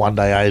in that one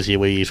day ASIA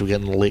where you were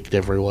getting licked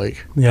every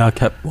week. Yeah, I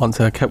kept once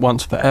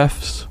for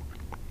Fs.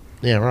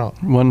 Yeah, right.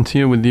 One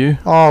tier with you.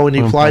 Oh, when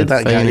you When we played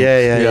played that game.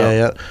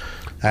 Yeah. Phoenix.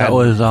 That And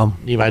was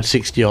you made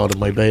 60 odd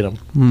and we beat them.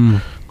 hmm.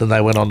 Then they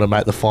went on to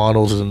make the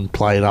finals and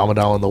played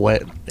Armadale in the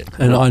wet.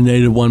 And I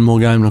needed one more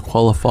game to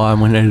qualify,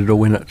 and we needed to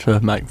win it to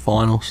make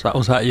finals. That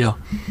was that year.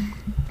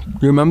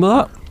 You remember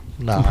that?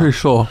 No, I'm pretty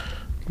sure.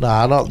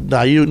 That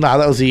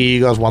was the year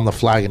you guys won the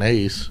flag and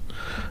E's,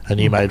 and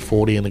you made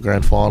 40 in the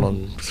grand final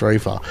and 3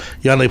 for.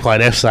 You only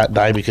played F's that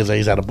day because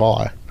he's had a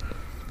bye.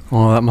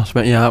 Oh, that must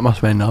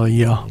have been another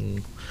year.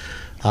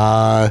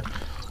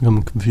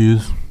 I'm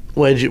confused.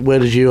 Where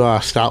did you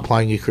start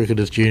playing your cricket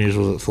as juniors?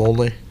 Was it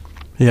Thornley?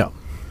 Yeah.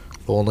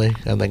 Thornley,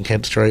 and then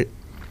Kent Street.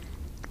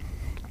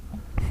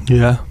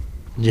 Yeah.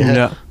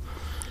 Yeah.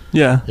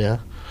 Yeah. Yeah.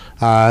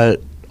 I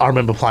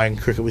remember playing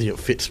cricket with you at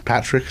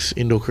Fitzpatrick's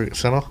Indoor Cricket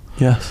Centre,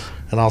 Yes.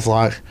 and I was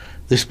like,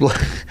 this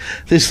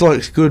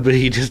bloke's good, but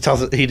he just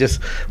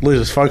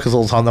loses focus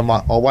all the time. I'm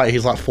like, oh wait,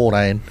 he's like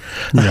 14.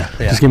 Yeah. Yeah.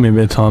 Just give me a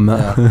bit of time,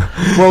 that.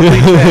 Well, to be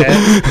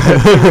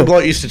fair, the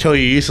bloke used to tell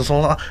you useless.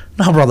 I'm like,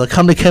 no, brother,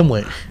 come to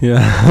Kenwick. Yeah.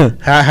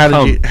 How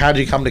did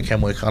you come to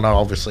Kenwick? I know,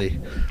 obviously,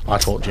 I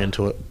talked you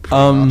into it.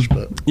 Pretty much,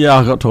 but Yeah,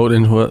 I got talked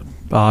into it,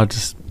 but I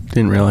just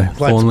didn't really.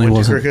 played some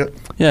winter cricket.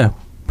 Yeah,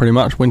 pretty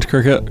much. Winter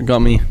cricket got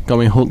me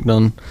hooked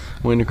on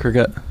winter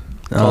cricket.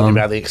 Talking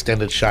about the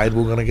extended shade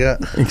we're gonna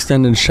get.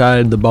 Extended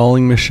shade, the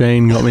bowling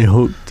machine got me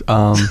hooked.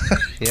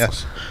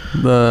 Yes,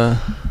 The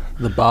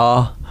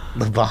bar.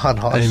 the bar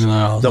nice Even though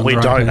I was that on we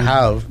drug don't and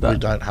have. that- We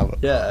don't have it.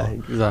 Yeah,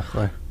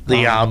 exactly.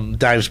 The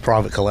Dave's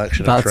private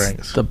collection of That's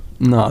drinks.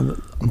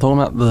 I'm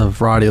talking about the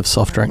variety of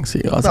soft drinks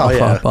that you guys Oh, offer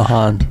yeah.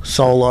 behind.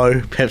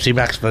 Solo, Pepsi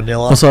Max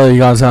Vanilla. Also, you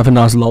guys have a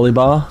nice lolly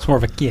bar. It's more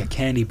of a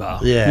candy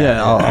bar.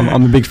 Yeah,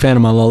 I'm a big fan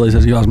of my lollies,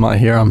 as you guys might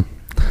hear. I'm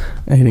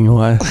eating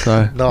away,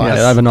 so Nice. yeah,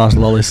 they have a nice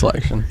lolly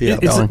selection.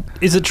 Yeah.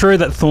 Is it true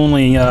that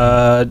Thornley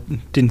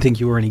didn't think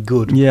you were any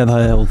good? Yeah,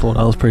 they all thought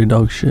I was pretty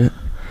dog shit.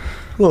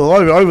 Well,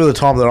 over the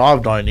time that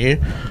I've known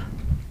you,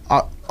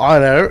 I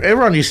know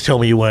everyone used to tell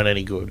me you weren't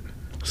any good.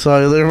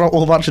 So they're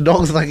all a bunch of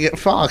dogs and they get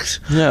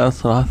fucked. Yeah,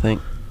 that's what I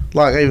think.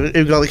 Like,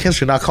 even got the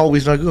chemistry. Now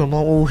Colby's no good. I'm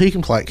like, well, he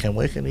can play at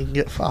Kenwick and he can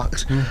get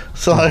fucked.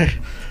 So,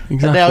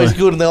 and now he's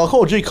good. And they're like,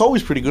 oh, gee,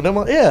 Colby's pretty good. And I'm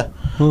like, yeah.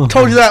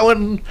 Told you that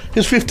when he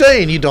was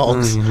 15, you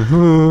dogs.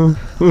 Same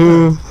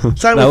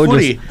with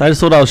footy. They just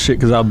thought I was shit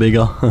because I was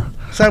bigger.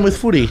 Same with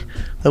footy.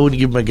 They wouldn't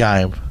give him a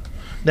game.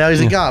 Now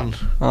he's a gun.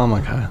 Oh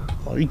my god.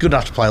 Oh, you're good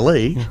enough to play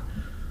league.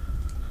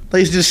 They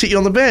used to just sit you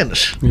on the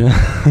bench.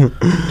 Yeah.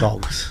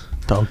 Dogs.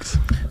 Dogs.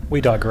 We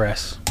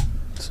digress.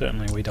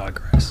 Certainly, we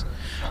digress.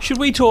 Should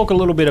we talk a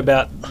little bit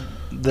about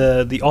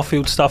the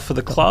off-field stuff for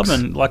the club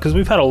and because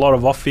we've had a lot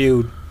of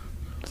off-field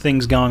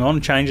things going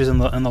on, changes and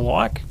the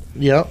like.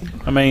 Yep.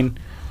 I mean,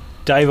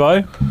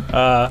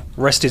 Davo,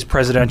 rest his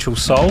presidential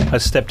soul,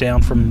 has stepped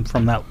down from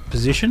that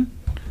position,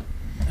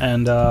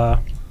 and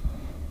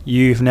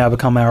you've now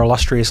become our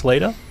illustrious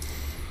leader,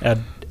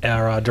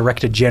 our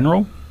director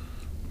general.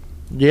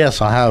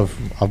 Yes, I have.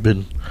 I've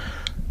been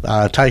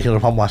taking it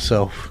upon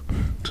myself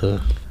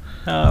to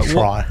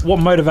try. What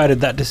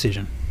motivated that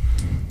decision?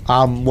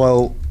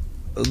 Well,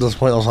 at this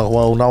point I was like,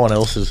 well, no one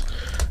else is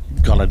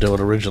gonna do it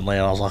originally,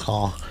 and I was like,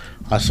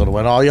 I sort of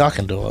went, oh yeah, I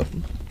can do it,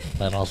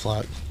 and I was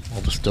like,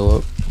 I'll just do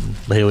it. And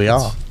here we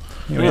are.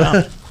 Here we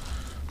are.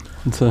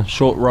 It's a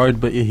short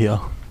road, but you're here.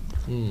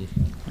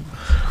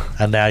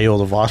 And now you're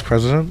the vice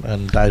president,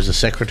 and Dave's the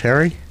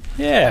secretary.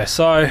 Yeah,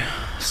 so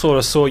sort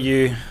of saw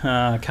you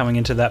coming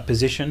into that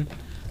position,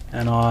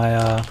 and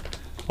I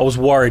was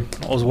worried.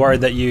 I was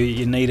worried that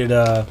you needed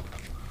a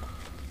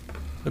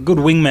good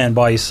wingman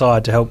by your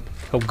side to help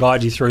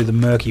guide you through the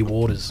murky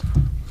waters.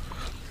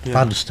 I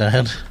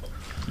understand.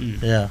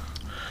 Yeah,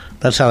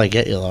 that's how they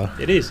get you, though.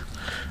 It is.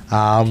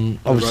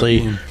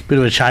 Obviously, a bit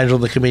of a change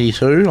on the committee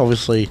too.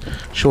 Obviously,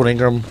 Sean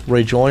Ingram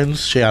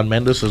rejoins, Shian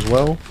Mendes as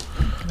well.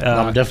 And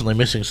I'm definitely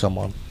missing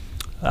someone.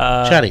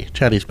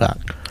 Chatty's back.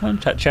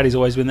 Chatty's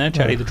always been there.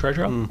 Chatty, the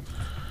treasurer.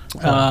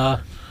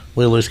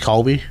 We lose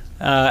Colby.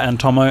 And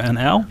Tomo and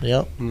Al.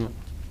 Yep.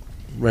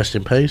 Rest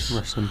in peace.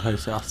 Rest in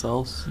peace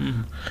ourselves.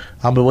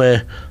 But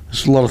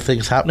there's a lot of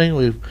things happening.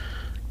 We've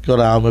got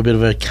a bit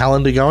of a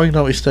calendar going,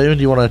 don't we, Stephen?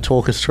 Do you want to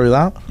talk us through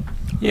that?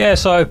 Yeah,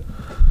 so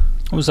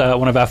it was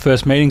one of our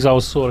first meetings. I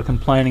was sort of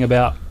complaining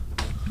about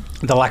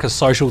the lack of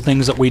social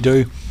things that we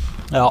do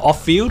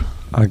off-field.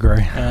 I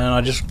agree. And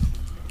I just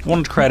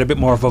wanted to create a bit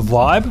more of a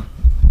vibe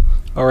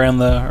around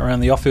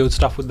the off-field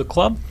stuff with the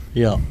club.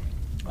 Yeah.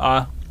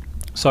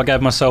 So I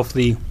gave myself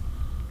the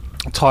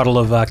title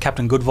of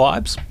Captain Good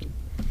Vibes,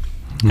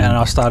 and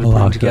I started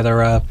putting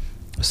together a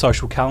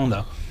social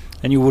calendar.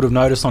 And you would have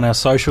noticed on our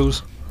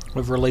socials,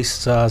 we've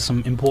released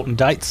some important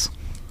dates,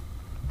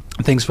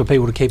 things for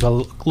people to keep a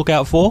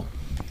lookout for.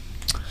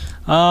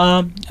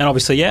 And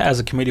obviously, as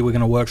a committee, we're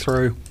going to work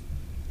through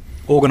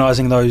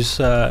organising those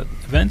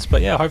events.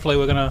 But hopefully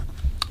we're going to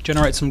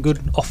generate some good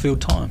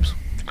off-field times.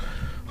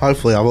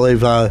 Hopefully, I believe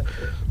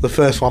the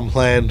first one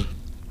planned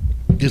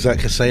is that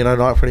casino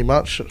night, pretty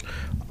much.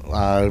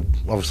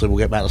 Obviously, we'll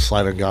get back to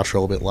Slater and Gartrell a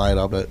little bit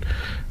later, but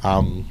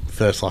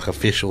first,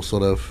 official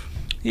sort of.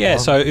 Yeah,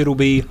 so it'll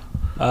be,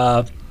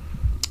 I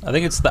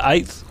think it's the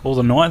 8th or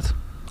the 9th,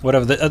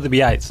 whatever. It'll be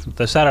 8th,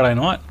 the Saturday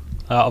night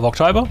of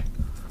October.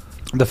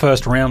 The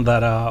first round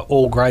that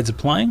all grades are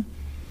playing.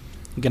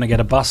 You're going to get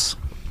a bus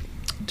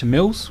to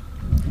Mills.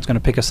 It's going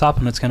to pick us up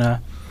and it's going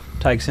to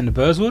take us into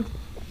Burswood.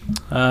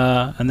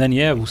 And then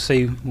we'll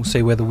see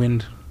where the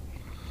wind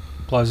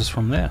blows us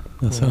from there.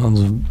 That sounds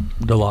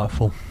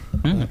delightful.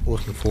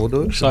 Looking forward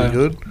to it. Should So- be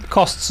good.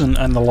 Costs and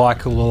the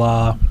like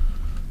will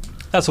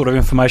that sort of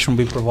information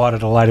will be provided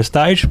at a later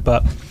stage,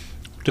 but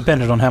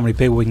depending on how many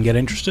people we can get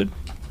interested.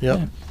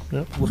 Yep.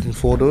 Yep. Looking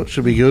forward to it.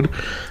 Should be good.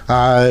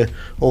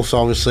 Also,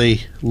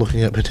 obviously,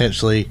 looking at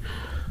potentially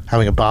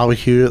having a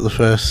barbecue at the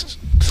first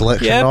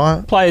selection Yeah,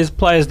 night.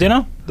 players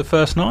dinner the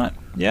first night.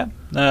 Yeah,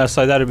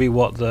 so that'd be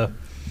what, the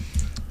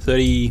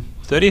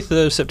 30th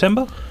of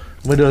September.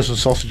 Windows and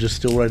sausages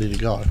still ready to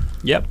go.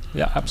 Yep,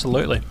 yeah,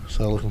 absolutely.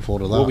 So looking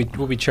forward to that.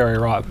 We'll be cherry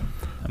ripe,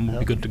 and we'll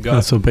be good to go.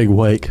 That's a big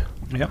week.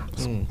 Yep,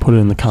 Put it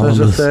in the So is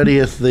calendars. the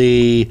 30th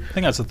the I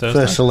think that's the Thursday.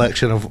 first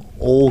selection of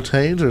all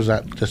teams, or is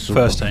that just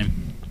First team.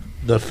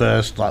 the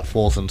first, like,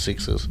 fourth and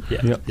sixes? Yeah,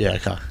 Yep. Yeah,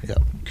 okay. Yeah,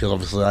 because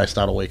obviously they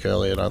start a week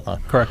earlier, don't they?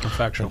 correct and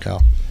factual. Okay.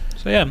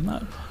 So yeah,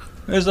 no,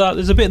 there's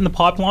a bit in the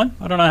pipeline.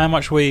 I don't know how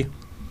much we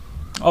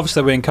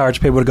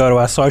encourage people to go to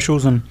our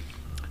socials and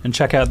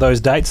check out those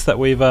dates that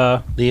we've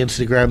The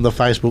Instagram, the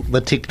Facebook,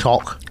 the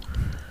TikTok.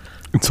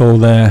 It's all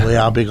there. We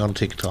are big on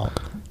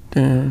TikTok.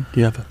 Do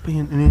you have a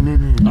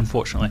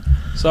unfortunately.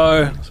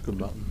 So That's a good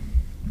button.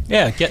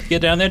 yeah,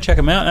 get down there, check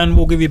them out, and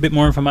we'll give you a bit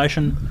more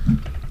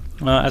information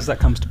as that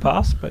comes to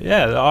pass. But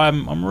yeah,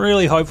 I'm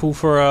really hopeful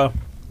for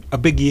a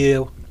big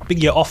year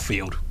off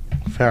field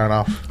Fair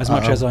enough. as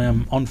much as I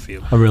am on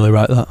field. I really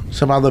rate that.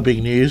 Some other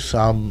big news.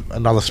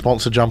 Another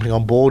sponsor jumping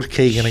on board,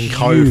 Keegan and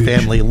Co. Huge.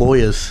 Family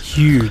Lawyers.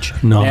 Huge.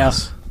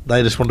 Nice.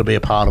 They just want to be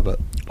a part of it.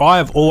 Now, I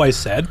have always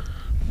said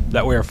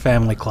that we're a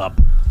family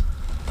club.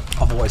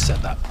 I've always said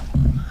that.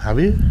 Have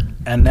you?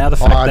 And now the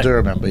fact I that do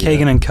remember,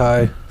 Keegan yeah. and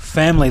Co.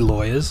 family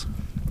lawyers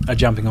are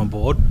jumping on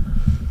board.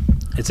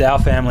 It's our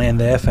family and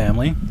their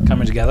family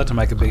coming together to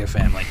make a bigger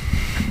family.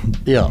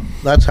 Yeah,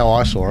 that's how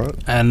I saw it.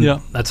 And Yeah.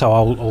 that's how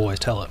I'll always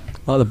tell it.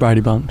 Like the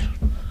Brady Bunch.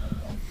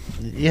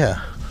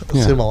 Yeah,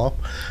 Yeah. similar.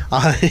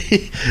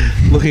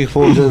 Looking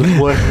forward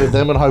to working with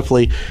them and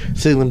hopefully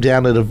seeing them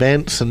down at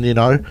events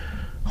and,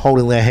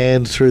 holding their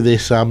hands through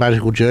this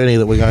magical journey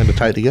that we're going to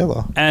take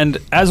together. And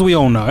as we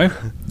all know,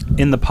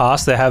 in the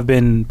past there have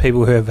been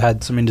people who have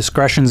had some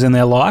indiscretions in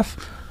their life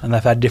and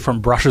they've had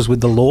different brushes with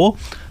the law.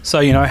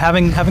 So,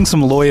 having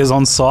some lawyers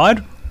on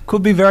side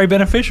could be very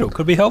beneficial,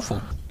 could be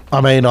helpful. I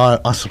mean,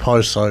 I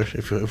suppose so,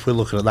 if we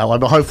look at it that way.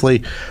 But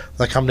hopefully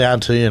they come down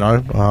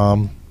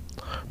to,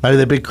 maybe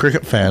they're big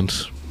cricket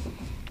fans.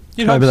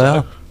 You'd Maybe they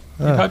hope are.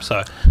 so. You'd hope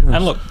so.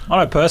 And look, I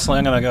know personally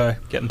I'm going to go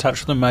get in touch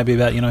with them maybe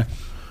about,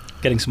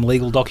 getting some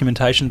legal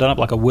documentation done up,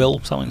 like a will,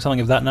 something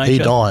of that nature. He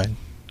dying.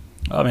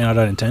 I mean, I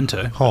don't intend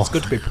to. But Oh. it's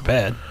good to be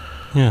prepared.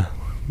 Yeah.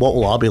 What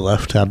will I be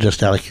left out,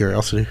 just out of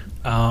curiosity?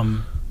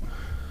 I'll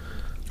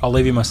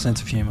leave you my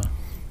sense of humour.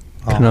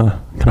 Can I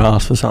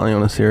ask for something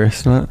on a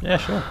serious note? Yeah,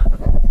 sure.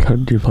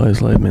 Could you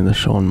please leave me the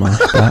Sean Marsh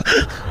bat?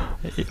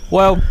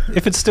 Well,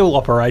 if it's still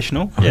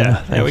operational, yeah,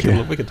 thank we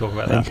you. could talk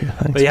about Thank that. you,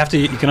 thanks. But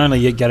you can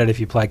only get it if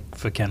you play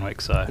for Kenwick.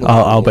 So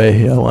I'll be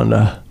here one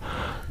day,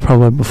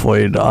 probably before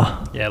you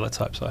die. yeah, let's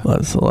hope so.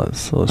 Let's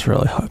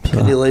really hope so.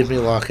 Can you leave me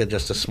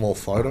just a small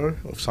photo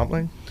of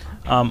something?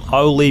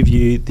 I'll leave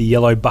you the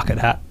yellow bucket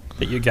hat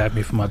that you gave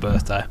me for my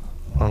birthday.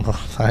 Oh,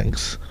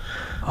 thanks.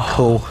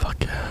 Cool.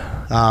 Fuck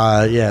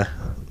yeah. Yeah.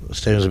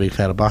 Stephen's a big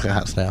fan of bucket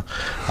hats now.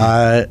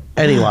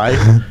 Anyway,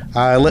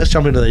 let's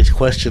jump into these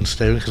questions,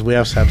 Stephen, because we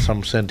have had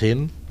some sent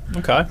in.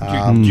 Okay.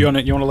 Do you want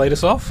to lead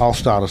us off? I'll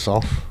start us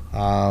off.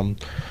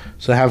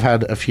 So I have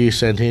had a few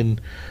sent in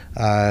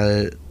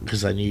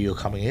because they knew you were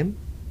coming in.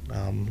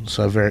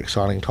 So very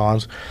exciting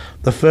times.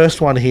 The first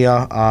one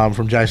here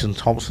from Jason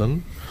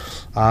Thompson.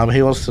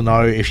 He wants to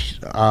know if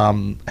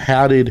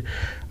how did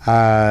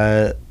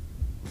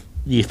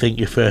you think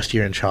your first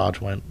year in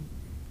charge went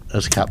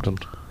as captain?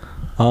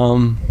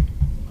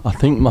 I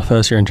think my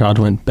first year in charge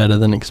went better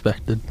than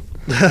expected.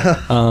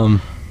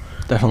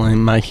 Definitely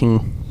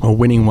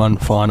winning one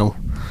final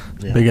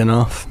Yeah. big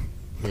enough.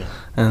 Yeah.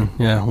 And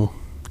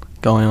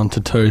going on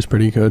to two is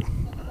pretty good.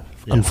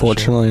 Yeah,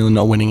 Unfortunately,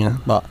 not winning it,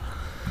 but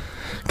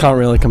can't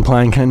really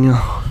complain, can you? You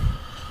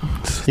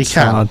It's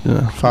can. hard,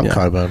 yeah. Fuck Yeah.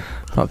 Coburn.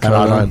 Fuck And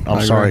Coburn. I'm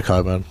I sorry, agree.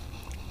 Coburn.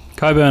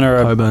 Coburn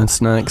are Coburn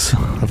Snakes.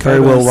 A very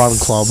well run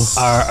club.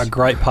 are a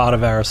great part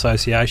of our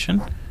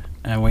association,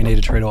 and we need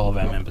to treat all of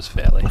our members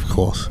fairly. Of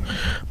course.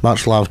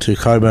 Much love to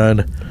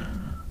Coburn.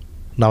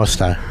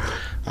 Namaste.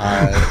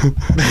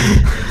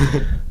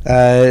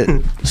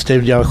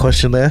 Steve, do you have a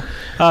question there?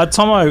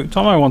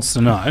 Tomo wants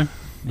to know.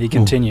 He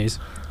continues.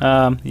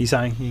 He's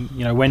saying,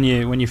 when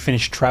you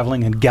finish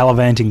travelling and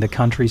gallivanting the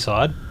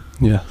countryside,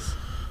 Yes,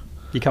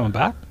 you coming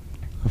back?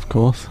 of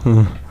course.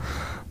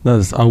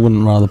 I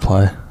wouldn't rather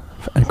play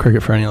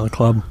cricket for any other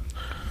club.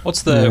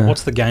 What's the Yeah.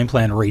 What's the game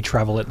plan?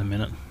 Re-travel at the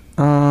minute.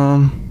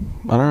 I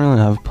don't really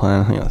have a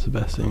plan. I think that's the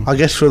best thing. I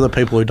guess for the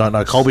people who don't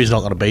know, Colby's not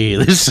going to be here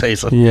this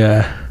season.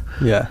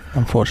 Yeah,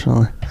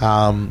 unfortunately.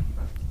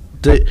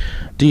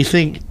 Do you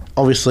think,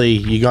 obviously,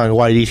 you're going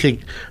away, do you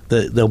think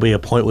that there'll be a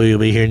point where you'll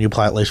be here and you'll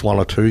play at least one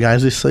or two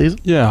games this season?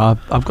 Yeah,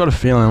 I've got a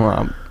feeling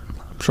I'm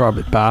sure I'll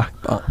be back,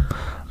 but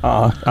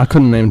I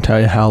couldn't even tell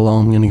you how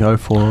long I'm going to go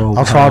for. Or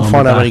I'll try and how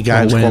find I'm out how many back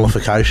or games when.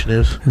 qualification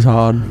is. It's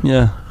hard.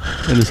 Yeah,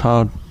 it is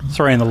hard.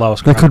 3 in the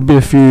lowest There grade. could be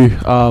a few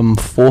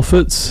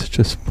forfeits.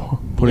 Just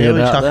putting Yeah, it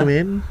we out chuck there. them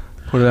in.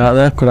 Put it out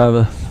there. Could have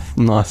a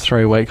nice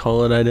 3-week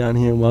holiday down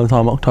here by the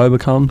time October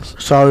comes.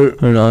 So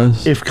Who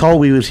knows? if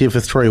Colby was here for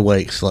 3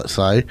 weeks, let's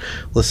say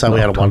we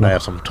had a 1 day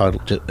S on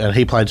total, and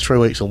he played 3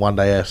 weeks on 1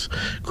 day S,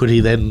 could he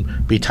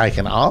then be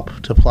taken up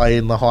to play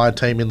in the higher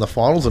team in the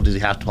finals, or does he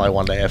have to play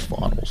 1 day S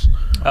finals?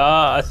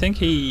 I think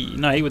he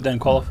would then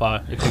qualify.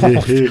 If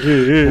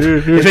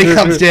If he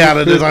comes down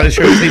and there's only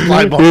 3 he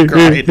played bottom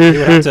grade, he would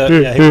have to,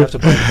 he would have to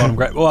play the bottom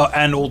grade. Well,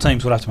 and all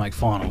teams would have to make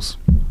finals.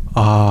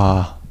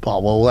 oh,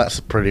 well, that's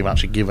pretty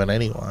much a given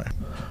anyway.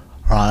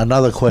 All right,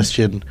 another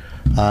question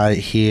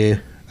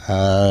here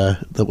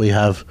that we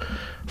have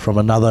from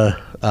another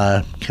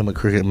Kemmett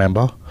Cricket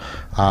member,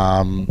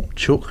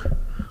 Chook.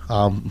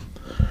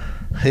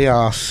 He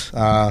asks,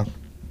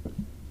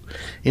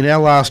 in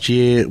our last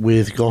year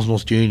with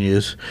Gosnells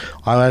Juniors,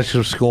 I managed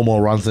to score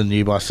more runs than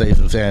you by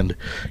season's end.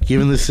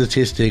 Given this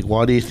statistic,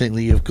 why do you think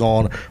that you've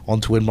gone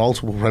on to win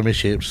multiple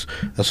premierships,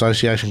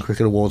 Association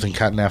Cricket Awards and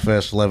captain our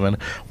first 11,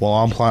 while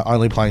I'm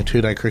only playing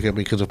 2-day cricket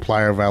because of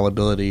player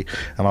availability,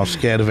 and I'm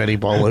scared of any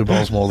bowler who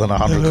bowls more than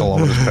 100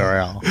 kilometres per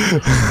hour?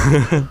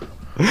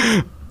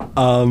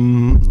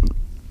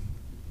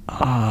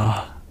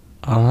 I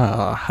don't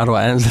know. How do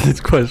I answer this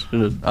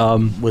question?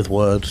 With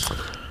words.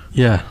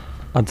 Yeah,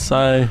 I'd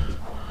say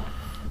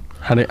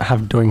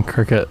doing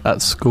cricket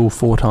at school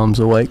 4 times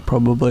a week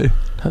probably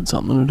had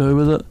something to do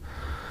with it.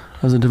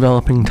 As a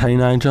developing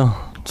teenager,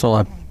 it's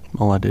all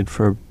I did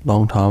for a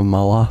long time in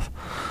my life.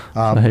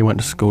 So he went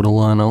to school to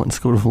learn. I went to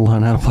school to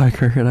learn how to play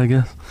cricket, I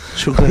guess.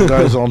 Chook then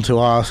goes on to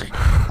ask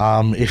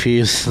if he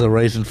is the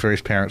reason for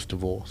his parents'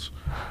 divorce.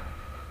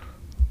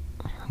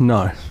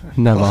 No,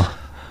 never,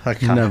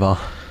 Okay. never.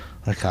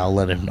 Okay, I'll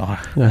let him know.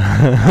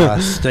 Yeah.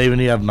 Stephen,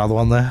 you had another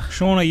one there?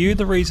 Sean, are you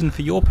the reason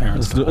for your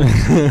parents' divorce?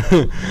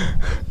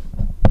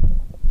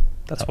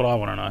 That's what I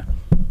want to know.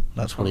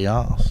 That's what he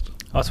asked.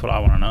 That's what I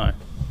want to know.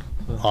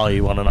 Oh,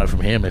 you want to know from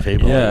him if he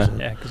believes Yeah. it?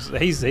 Yeah, because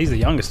he's the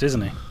youngest, isn't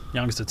he?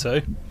 Youngest of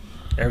 2.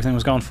 Everything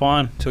was going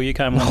fine till you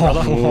came along,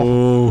 brother.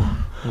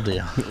 Oh, Oh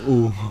dear.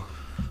 ooh.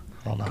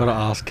 Oh, no. Gotta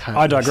ask Kate.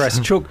 I digress.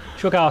 Chook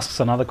asks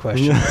another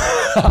question.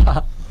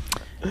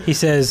 He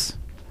says,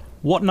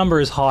 what number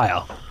is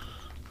higher?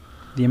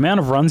 The amount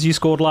of runs you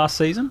scored last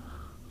season?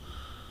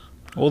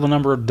 Or the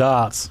number of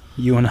darts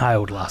you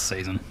inhaled last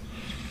season?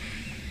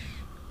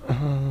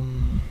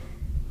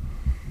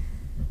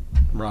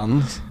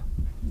 Runs.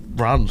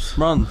 Runs.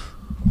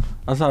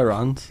 I say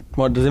runs.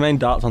 What does he mean?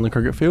 Darts on the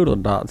cricket field or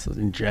darts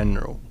in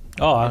general?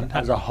 Oh,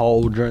 As a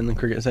whole during the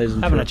cricket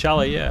season. having a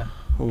chally, yeah.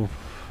 Oof.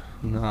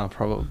 No,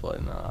 probably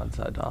no. I'd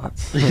say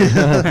darts.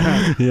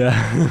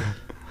 Yeah,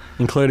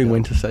 including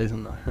winter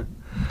season though.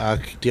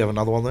 Do you have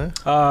another one there?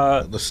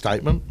 The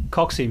statement?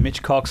 Coxie,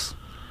 Mitch Cox,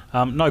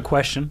 no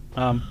question.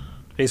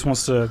 He just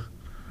wants to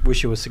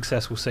wish you a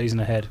successful season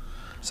ahead.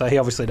 So he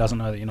obviously doesn't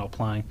know that you're not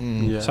playing.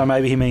 Yeah. So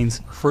maybe he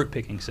means fruit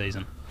picking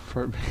season.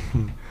 I'm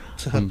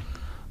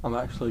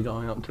actually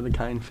going up to the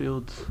cane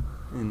fields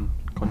in.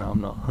 Oh, no,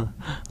 I'm not.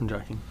 I'm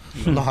joking.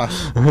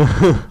 Nice.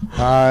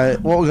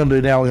 What we're going to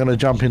do now, we're going to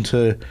jump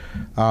into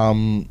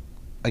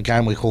a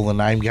game we call the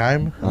name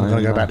game. We're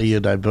going to go back to your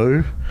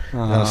debut.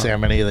 We're going to see how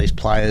many of these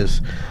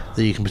players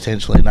that you can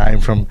potentially name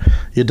from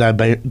your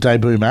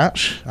debut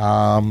match.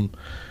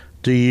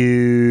 Do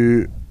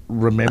you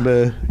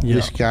remember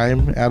this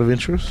game out of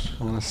interest?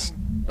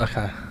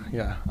 Okay,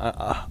 yeah.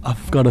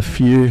 I've got a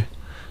few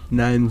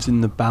names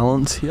in the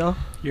balance here.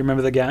 You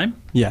remember the game?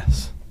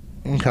 Yes.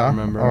 Okay.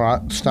 remember. All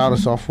right. Start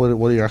us off. What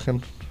do you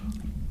reckon?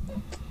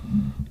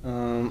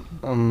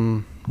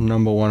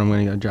 Number 1, I'm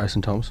going to go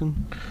Jason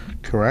Thompson.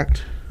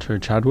 Correct. 2,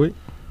 Chadwick.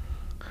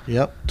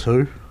 Yep.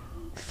 2.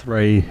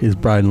 3 is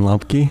Braden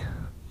Lubke.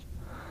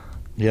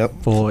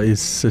 Yep. 4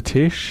 is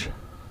Satish.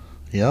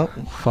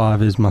 Yep.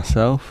 5 is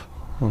myself.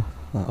 Well,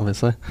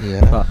 obviously.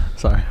 Yeah. But,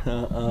 sorry.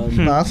 No,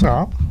 that's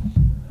all right.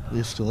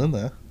 You're still in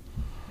there.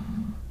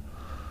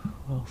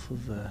 What else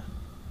was there?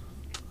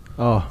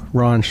 Oh,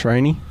 Ryan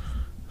Shraney.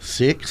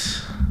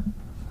 6.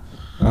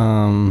 Who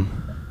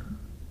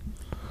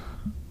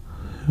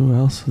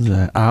else was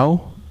there?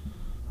 Al.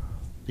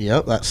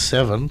 Yep, that's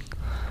 7.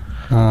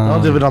 No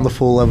one's ever done the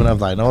full 11, have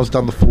they? No one's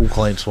done the full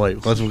clean sweep.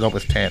 Because we've got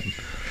with 10.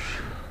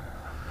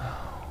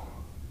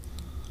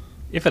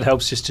 If it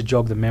helps just to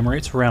jog the memory,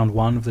 it's round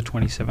 1 of the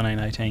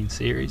 2017-18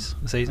 series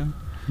season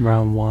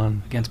Round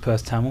 1. against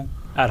Perth Tamil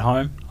at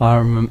home. I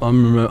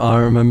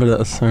remembered it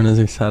as soon as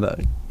he said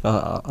it.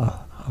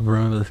 I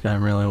remember this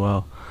game really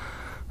well.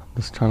 I'm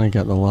just trying to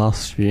get the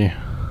last few.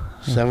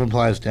 7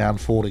 players down,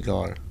 4 to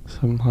go.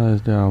 7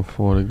 players down,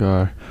 4 to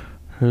go.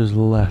 Who's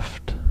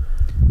left?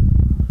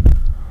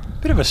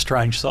 Bit of a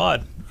strange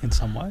side in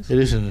some ways. It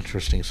is an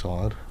interesting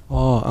side.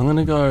 Oh, I'm going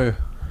to go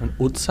an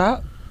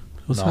Utsat.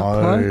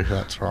 No,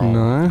 that's wrong.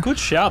 No. Good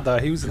shout though.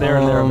 He was there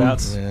and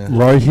thereabouts. Yeah.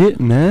 Rohit,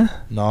 nah.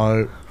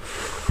 No.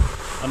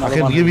 Another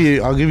I'll one.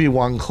 give you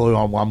one clue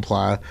on one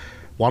player.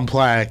 one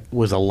player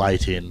was a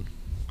late in.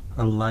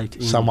 A late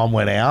in. Someone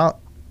went out.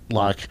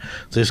 Like,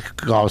 this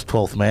guy was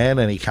 12th man,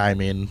 and he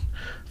came in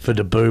for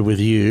debut with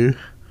you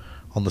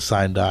on the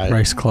same day.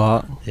 Race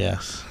Clark.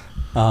 Yes.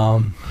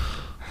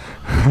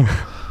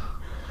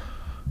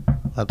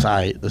 That's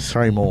 8. There's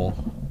 3 more.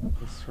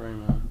 There's 3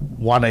 more.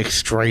 One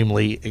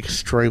extremely,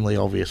 extremely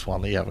obvious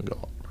one that you haven't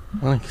got.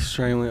 One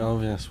extremely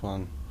obvious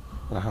one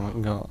that I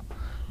haven't got.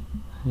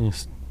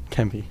 Yes,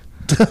 Kempy.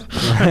 I was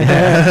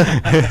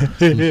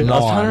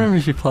trying to remember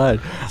if you played.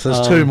 So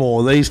there's 2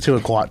 more. These 2 are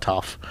quite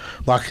tough.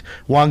 Like,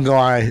 one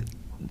guy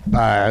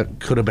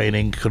could have been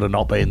in, could have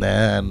not been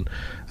there, and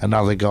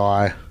another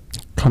guy...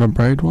 Connor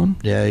Braid one?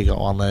 Yeah, you got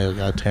one there. You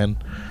go 10.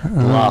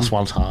 The last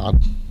one's hard.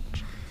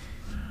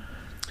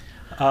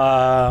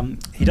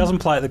 He doesn't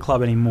play at the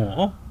club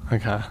anymore.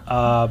 Okay.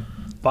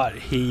 But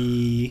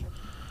he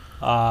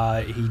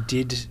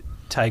did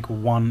take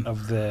one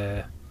of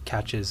the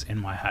catches in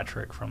my hat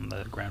trick from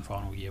the grand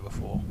final year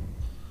before.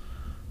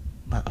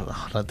 I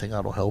don't think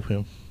that'll help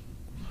him.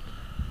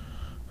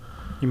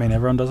 You mean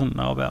everyone doesn't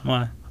know about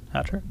my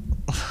hat trick?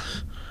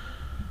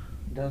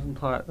 He doesn't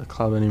play at the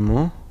club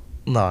anymore,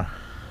 No.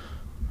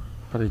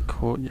 but he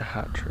caught your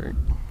hat trick.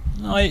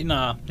 No, he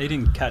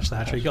didn't catch the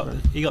hat trick.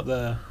 He got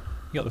the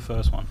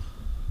first one.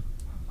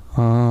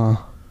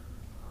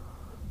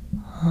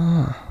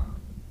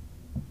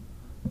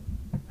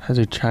 Has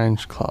he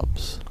changed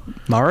clubs?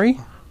 Murray?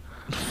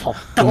 Oh,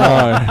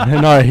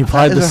 No, he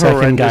played That the is a second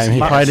horrendous game. He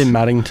pass. played in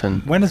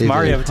Maddington. When has He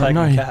Murray did. ever taken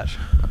No, a he- catch?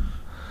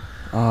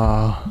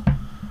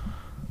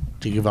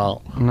 Do you give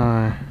up?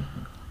 No.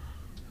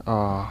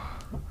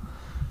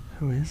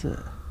 Who is it?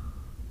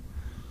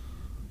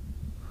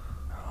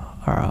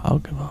 Alright, I'll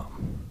give up.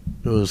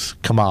 It was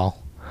Kamal.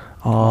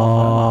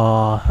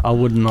 I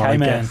would not have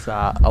K-Man. guessed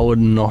that. I would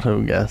not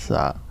have guessed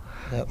that.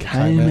 Yep, the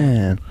same man.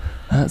 K-Man.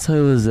 That's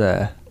who was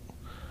there.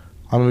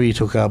 I remember you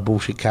took a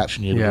bullshit catch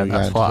and you Yeah, did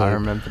that's why I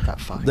remembered that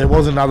fucking. There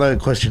was another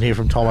question here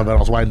from Tomo, but I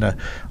was waiting to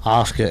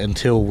ask it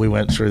until we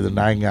went through the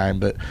name game.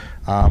 But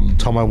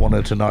Tomo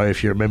wanted to know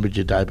if you remembered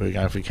your debut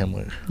game for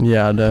Kenwick.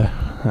 Yeah, I do.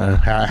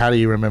 How do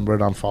you remember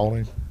it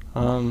unfolding?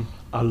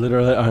 I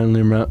literally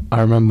only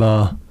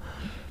remember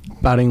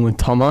batting with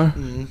Tomo.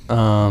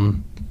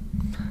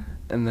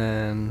 And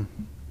then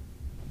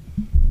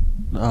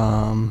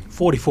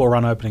 44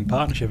 run opening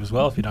partnership as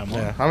well, if you don't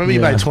mind. Yeah, I remember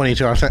you Yeah. made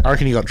 22. I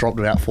reckon you got dropped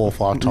about 4 or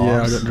 5 times.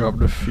 yeah, I got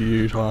dropped a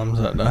few times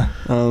that day.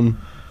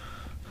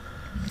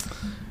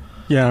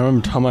 Yeah, I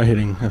remember Tomo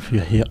hitting a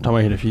few. Tomo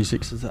hit a few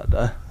sixes that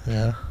day.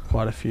 Yeah.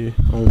 Quite a few.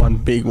 Or one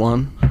big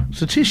one.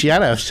 Satish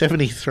Yadav,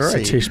 73.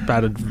 Satish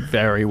batted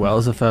very well. It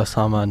was the first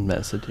time I'd met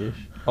Satish.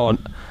 Oh,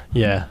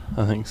 yeah,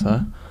 I think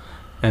so.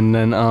 And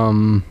then,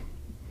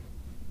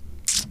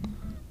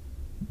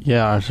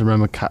 yeah, I just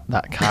remember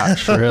that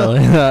catch, really.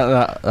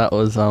 that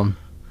was,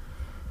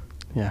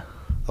 yeah,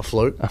 A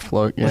float. a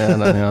float. Yeah, I don't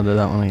think I'll do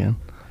that one again.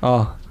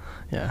 Oh,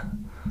 yeah.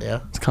 Yeah.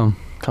 It's come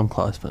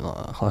close, but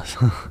not that close.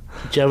 Do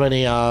you have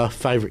any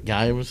favourite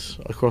games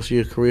across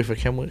your career for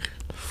Kenwick?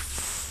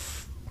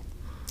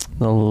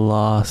 The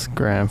last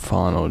grand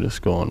final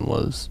just gone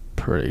was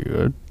pretty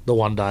good. The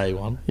one day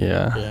one.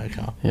 Yeah. Yeah,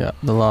 okay. Yeah,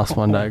 the last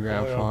one day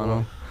grand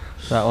final.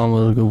 That one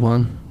was a good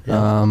one.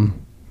 Yeah.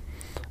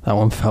 That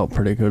one felt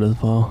pretty good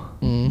as well.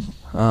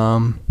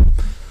 Mm.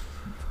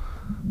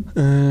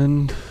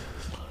 And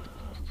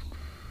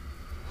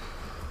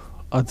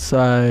I'd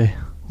say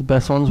the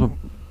best ones were.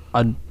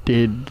 I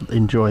did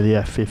enjoy the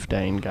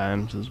F15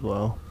 games as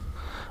well.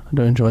 I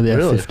do enjoy the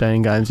Really?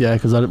 F15 games, yeah,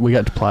 because we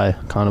get to play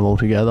kind of all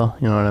together.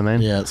 You know what I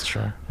mean? Yeah, that's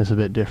true. It's a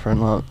bit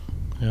different, like.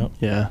 Yep.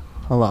 Yeah,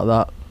 I like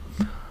that.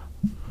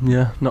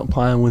 Yeah, not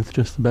playing with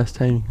just the best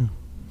team.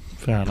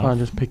 Fair enough. Kind of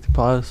just pick the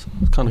players.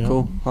 It's kind of Yeah.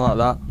 cool. I like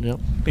that. Yep.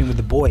 Being with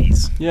the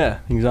boys. Yeah,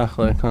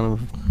 exactly. Kind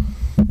of.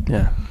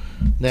 Yeah.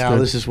 Now,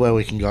 good. this is where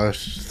we can go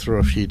through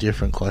a few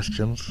different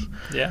questions.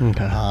 Yeah.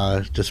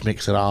 Okay. Just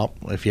mix it up.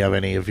 If you have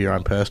any of your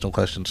own personal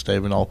questions,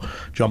 Stephen, do you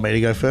want me to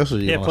go first? Or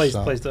do you Yeah, want please,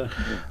 to please do.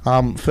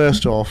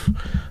 First off,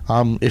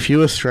 if you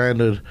were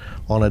stranded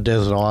on a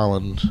desert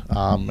island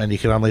and you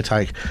could only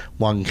take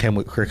one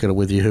Kenwick cricketer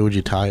with you, who would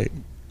you take?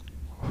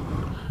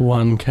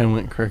 One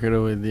Kenwick cricketer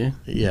with you.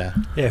 Yeah,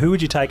 Yeah, who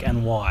would you take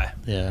and why?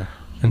 yeah.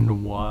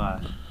 And why?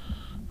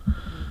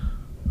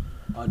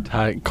 I'd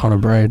take Connor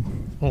Braid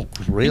Oh,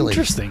 really?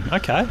 Interesting.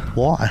 Okay.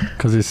 Why?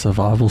 because his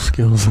survival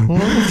skills.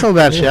 It's not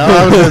bad, Shao. I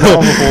haven't heard that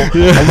one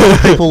before. A lot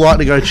of people like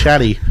to go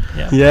chatty.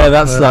 Yeah,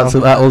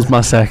 that was my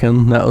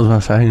second. That was my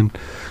second.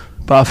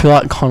 But I feel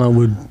like Connor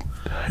would not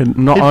He'd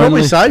only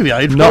probably save you.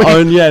 He'd not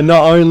probably-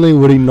 only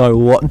would he know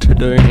what to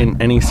do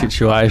in any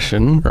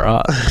situation,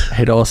 right?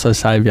 He'd also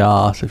save your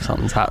ass if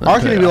something's happening. I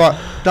reckon to he'd be you. like,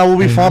 "No, we'll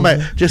be fine,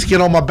 mate. Just get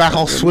on my back.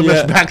 I'll swim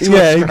us back to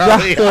Australia."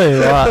 exactly.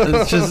 Right.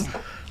 It's just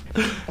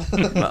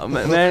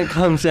man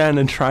comes down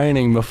to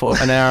training before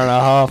an hour and a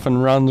half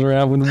and runs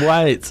around with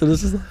weights, and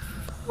it's just like,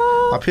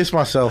 I piss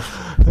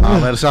myself.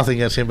 And it's nothing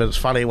against him, but it's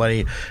funny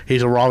when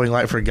he's arriving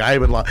late for a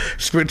game and like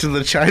sprints to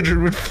the change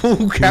room with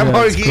full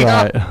camo it's gear.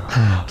 great.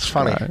 It's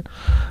funny. Great.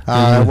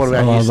 What about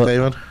I you, love it.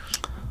 Stephen?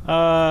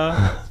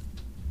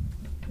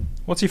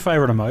 Well, What's your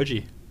favourite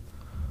emoji?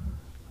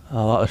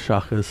 I like the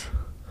shuckers.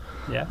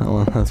 Yeah. That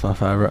one, that's my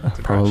favourite, a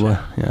great probably.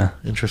 shout. Yeah.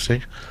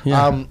 Interesting.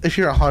 Yeah. If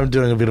you're at home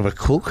doing a bit of a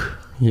cook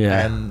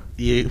Yeah. and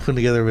you put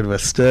together a bit of a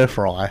stir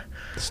fry,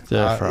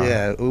 Stir fry.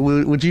 yeah,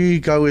 would you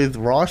go with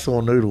rice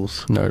or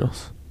noodles?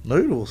 Noodles.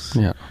 Noodles.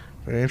 Yeah.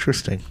 Very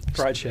interesting.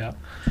 Great shout.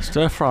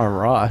 Stir fry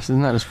rice,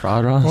 isn't that just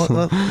fried rice?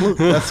 Look,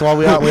 that's why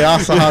we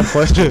ask the hard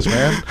questions,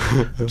 man.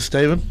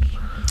 Stephen?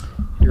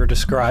 You're a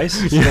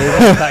disgrace.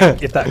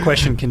 If that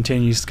question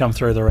continues to come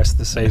through the rest of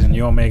the season,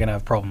 you and me are going to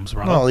have problems,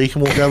 right? Oh, you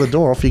can walk out the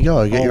door. Off you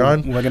go. Get your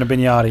own. We're going to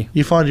Binyardi.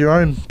 You find your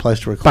own place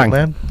to record, Bang.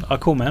 man. Oh,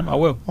 cool, man. I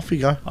will. Off you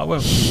go. I will.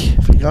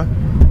 Off you go.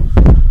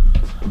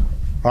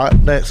 Right,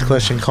 next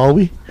question,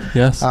 Colby.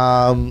 Yes.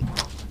 My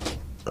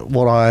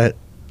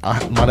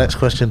next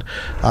question,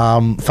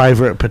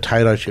 favourite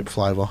potato chip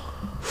flavour?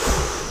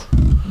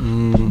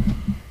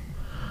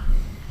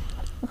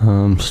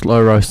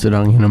 Slow roasted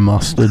onion and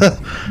mustard.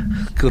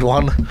 Good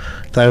one.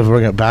 If they ever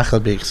bring it back,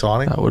 that'd be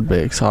exciting. That would be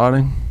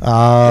exciting.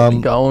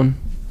 Get going.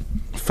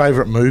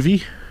 Favourite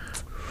movie?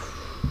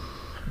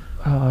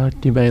 Do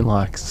you mean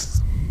like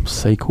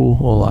sequel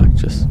or like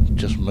just?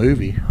 Just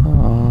movie.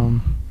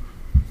 You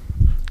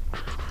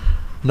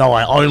No,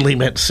 I only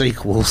meant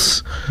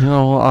sequels.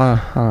 know what?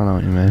 I don't know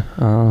what you mean.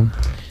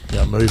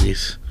 Yeah,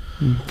 movies.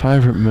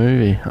 Favorite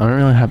movie? I don't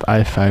really have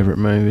a favorite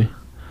movie,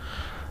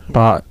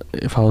 but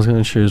if I was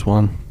going to choose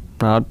one,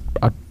 I'd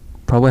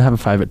probably have a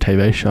favorite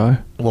TV show.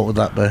 What would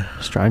that be?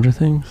 Stranger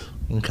Things.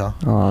 Okay. I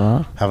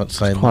like that. Haven't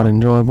seen Quite that.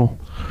 enjoyable.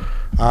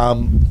 Now,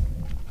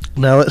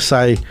 let's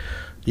say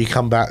you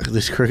come back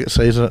this cricket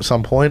season at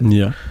some point.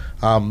 Yeah.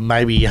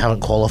 Maybe you haven't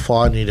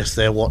qualified and you're just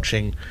there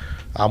watching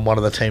one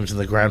of the teams in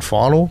the grand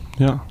final,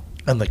 Yeah.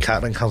 and the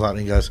captain comes up and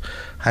he goes,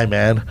 "Hey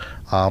man,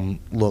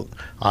 look,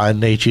 I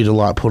need you to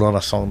like put on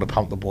a song to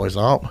pump the boys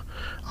up.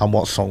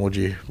 What song would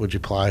you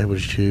play?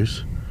 Would you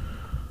choose?"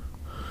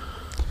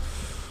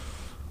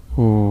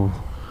 Ooh.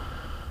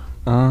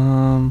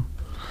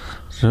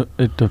 So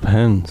it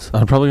depends.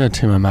 I'd probably go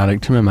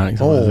Tim-O-Matic.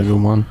 Tim-O-Matic's always a Oh.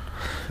 good one.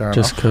 Fair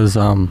Just enough. because,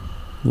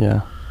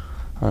 yeah.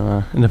 I don't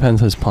know. It depends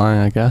who's playing,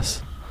 I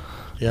guess.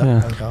 Yeah.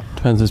 yeah. Okay.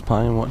 Depends who's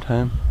playing and what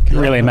team. Can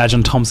really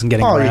imagine Thompson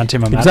getting Oh, around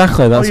Tim O'Malley.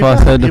 Exactly, that's you're why I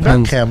back- said you're back,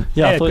 depends. Cam.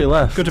 Yeah, I thought you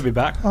left. Good to be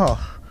back. Oh,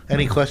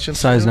 any questions?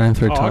 Say his Stephen? name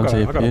 3 I times.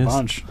 got a he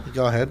bunch.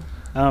 Go ahead.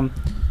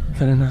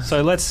 Very nice.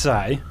 So let's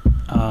say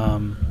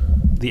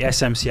the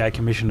SMCA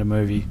commissioned a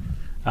movie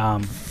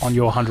on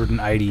your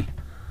 180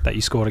 that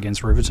you scored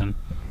against Riverton.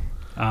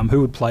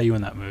 Who would play you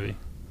in that movie?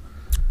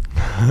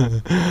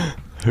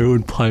 Who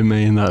would play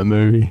me in that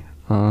movie?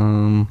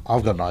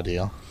 I've got an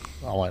idea.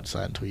 I won't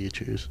say it until you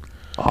choose.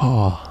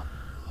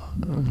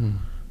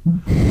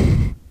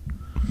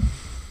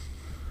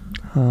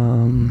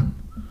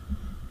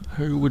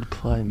 Who would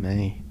play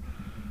me?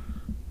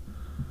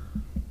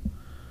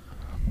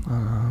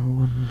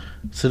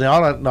 So now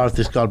I don't know if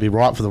this guy would be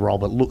right for the role,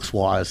 but looks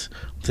wise,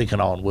 I'm thinking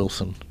Owen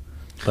Wilson.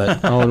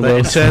 But, Owen but in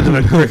Wilson. terms of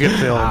a cricket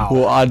film,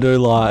 Well, I do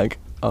like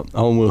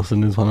Owen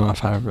Wilson is one of my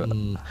favourite.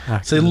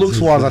 see, looks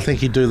wise, I think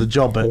he'd do the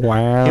job, but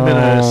Wow. him in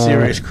a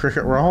serious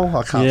cricket role,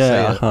 I can't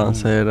Yeah, I see can't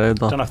see it either.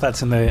 Don't know if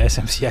that's in the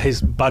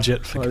SMCA's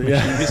budget for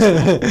commissioning this.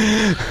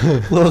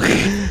 it. Look,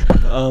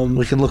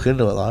 we can look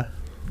into it though.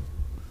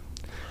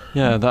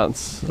 Yeah,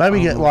 that's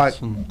Maybe get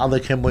like Wilson.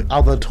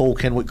 other tall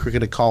Kenwick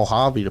cricketer Cole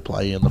Harvey to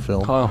play in the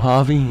film. Kyle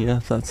Harvey. Yeah,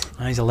 that's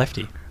Oh, he's a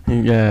lefty.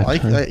 yeah.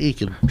 He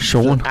can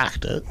Sean.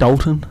 act it.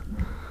 Dalton.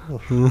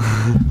 Do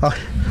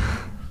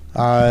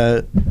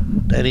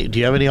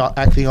you have any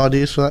acting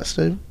ideas for that,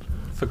 Steve?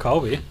 For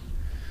Colby.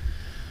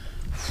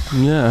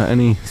 Yeah.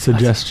 Any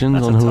suggestions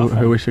that's a on tough who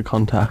one. we should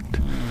contact?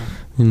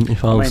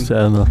 If I I was mean- to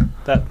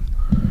ever.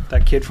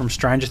 That kid from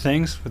Stranger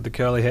Things with the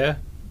curly hair.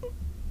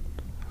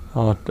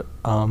 Oh,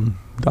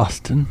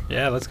 Dustin.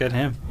 Yeah, let's get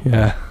him.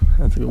 Yeah,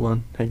 that's a good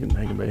one. He can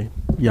be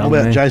What young.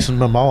 about me. Jason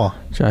Momoa?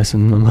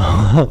 Jason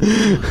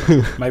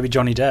Momoa. Maybe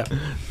Johnny Depp.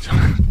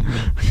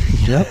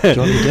 Yep,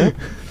 Johnny Depp.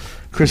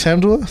 Chris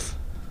Hemsworth?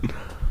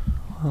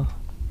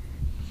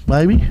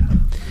 Maybe.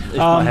 If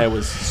my hair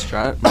was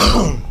straight.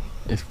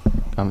 If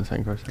I'm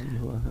saying Chris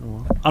Hemsworth in a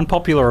while.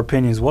 Unpopular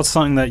opinions. What's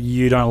something that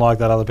you don't like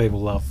that other people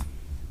love?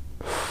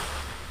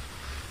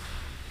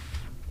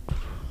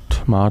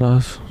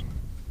 Tomatoes.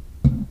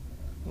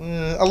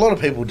 A lot of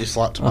people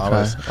dislike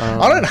tomatoes. Okay,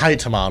 I don't hate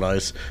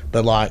tomatoes,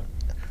 but like,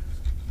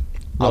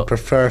 I Look.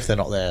 prefer if they're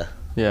not there.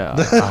 Yeah,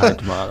 I hate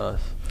tomatoes.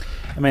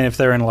 I mean, if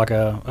they're in like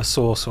a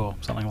sauce or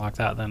something like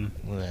that, then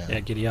Yeah. yeah,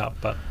 giddy up.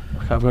 But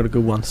Okay, I've got a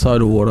good one.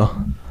 Soda water.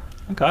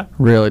 okay.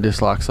 Really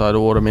dislike soda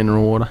water,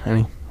 mineral water,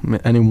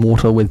 any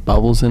water with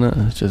bubbles in it.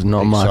 It's just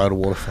not Big my soda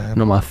water fan.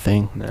 not my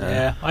thing. Nah.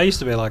 Yeah, I used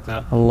to be like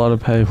that. A lot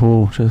of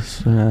people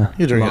just You're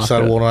drinking like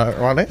soda it. water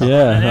right now? Yeah,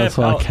 Yeah, that's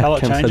why palate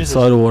Cam said changes is-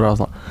 soda water. I was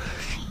like,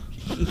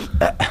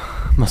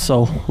 my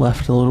soul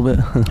left a little bit.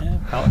 Yeah,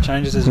 palate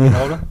changes as you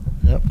get older.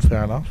 Yep,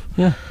 fair enough.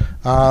 Yeah.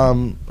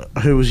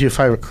 Who was your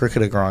favourite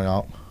cricketer growing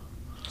up?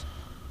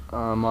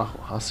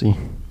 Michael Hussey.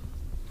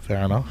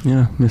 Fair enough.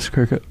 Yeah, Miss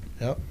Cricket.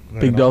 Yep.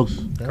 very Big nice. dog.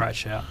 Yep. Great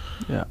shout.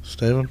 Yeah.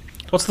 Stephen?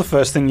 What's the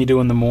first thing you do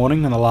in the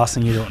morning and the last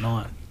thing you do at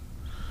night?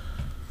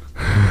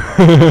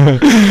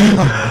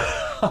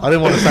 I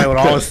didn't want to say what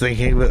I was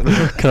thinking, but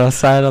Can I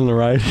say it on the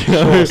radio?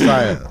 sure,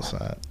 say it. Say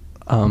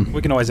it.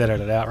 We can always edit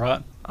it out,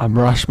 right? I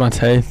brush my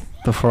teeth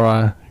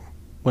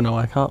when I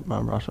wake up.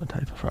 I brush my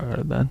teeth before I go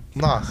to bed.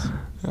 Nice.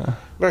 Yeah.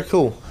 Very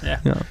cool. Yeah.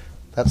 Yeah.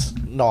 That's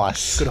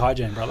nice. Good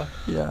hygiene, brother.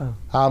 Yeah.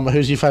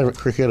 Who's your favourite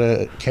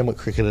Kenwick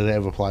cricketer to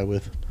ever play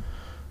with?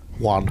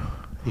 One.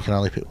 You can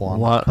only pick one.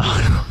 What?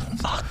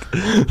 Fuck.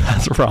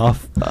 That's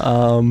rough.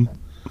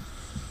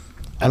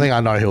 I think I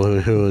know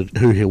who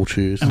he'll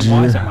choose. And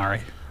why is it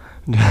Murray?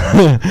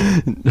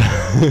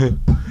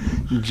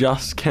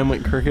 Just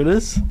Kenwick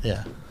cricketers?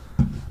 Yeah.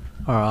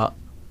 Alright.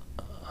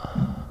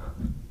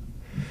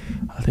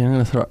 I think I'm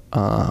going to throw...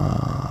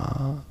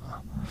 I'm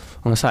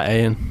going to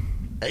say Ian.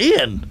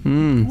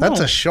 Ian? That's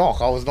a shock.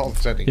 I was not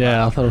expecting that.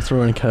 Yeah, I thought I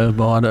threw in a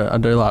curveball. I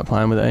do like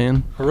playing with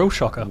Ian. A real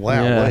shocker.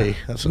 Wow, Yeah.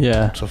 That's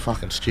Yeah. a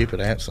fucking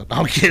stupid answer.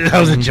 I'm kidding. That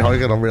was a joke,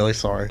 and I'm really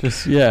sorry.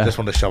 Just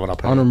wanted to shove it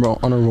up. Here.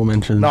 honourable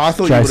mention. No, I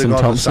thought Jason you would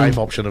have gone Thompson. the safe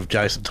option of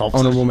Jason Thompson.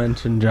 Honourable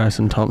mention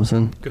Jason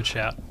Thompson. Good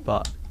shout.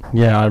 But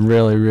yeah, I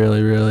really,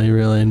 really, really,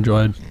 really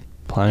enjoyed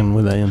playing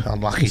with Ian.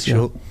 Unlucky Yeah.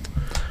 Chook.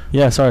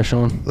 Yeah, sorry,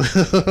 Sean.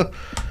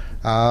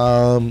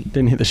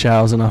 Didn't hit the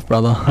showers enough,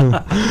 brother.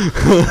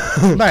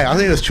 Mate, I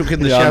think it was Chook in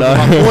the Yeah, I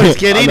shower. know. Like, boys,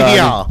 get I in know,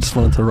 here. Just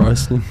wanted to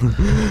roast him.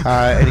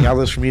 Any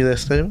others from you there,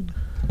 Stephen?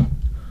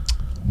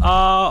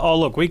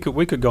 Look, we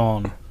could go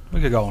on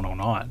all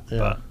night,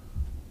 Yeah.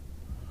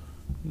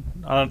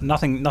 but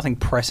nothing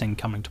pressing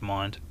coming to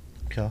mind.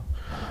 Okay.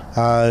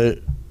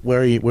 Where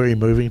are you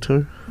moving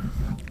to?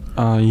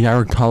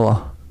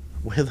 Yarraculla,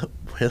 Where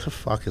the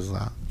fuck is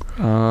that?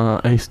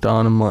 East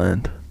Arnhem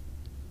Land.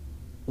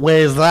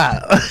 Where's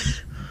that?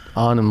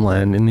 Arnhem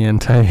Land in the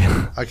NT.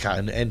 Okay,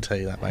 an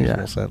NT, that makes Yeah.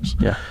 more sense.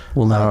 Yeah,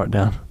 we'll narrow it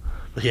down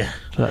Yeah.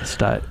 to that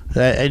state.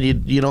 And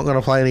you're not going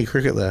to play any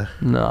cricket there?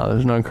 No,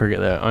 there's no cricket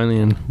there. Only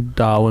in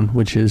Darwin,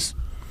 which is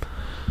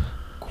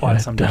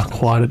Quite some distance.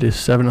 quite it is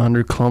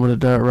 700 kilometre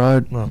dirt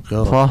road Oh,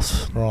 God.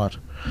 plus. Right.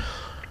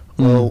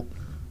 Well,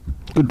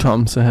 Good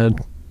times ahead.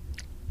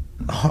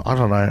 I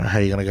don't know how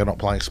you're going to go not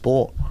playing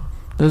sport.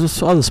 There's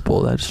this other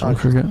sport there, just not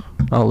Okay. cricket.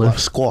 I'll Like live.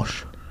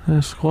 squash,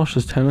 There's squash,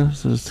 there's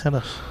tennis, there's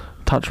tennis.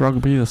 touch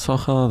rugby, there's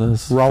soccer,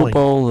 there's Rowing.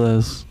 football,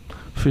 there's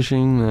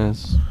fishing,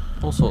 there's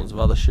all sorts of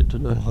other shit to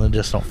do. Well, they're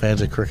just not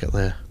fans of cricket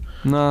there.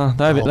 Nah,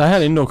 they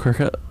had indoor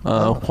cricket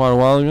quite a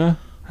while ago,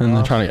 and Oh.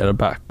 they're trying to get it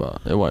back,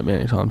 but it won't be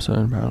anytime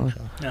soon, apparently.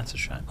 That's a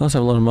shame. They also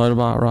have a lot of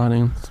motorbike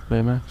riding,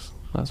 BMX,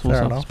 that sort Fair of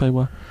stuff, enough.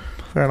 speedway,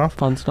 Fair enough.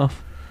 fun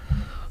stuff.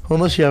 Well,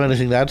 unless you have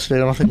anything to add,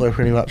 Stephen, I think we're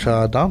pretty much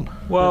done.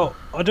 Well,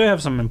 I do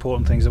have some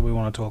important things that we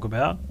want to talk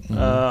about.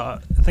 I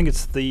think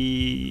it's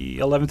the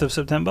 11th of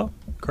September.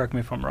 Correct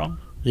me if I'm wrong.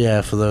 Yeah,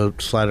 for the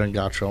Slater and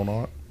Gartrell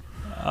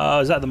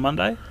night. Is that the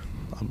Monday?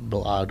 I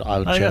would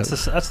I think check.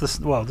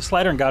 the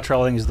Slater and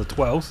Gartrell I think is the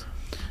 12th,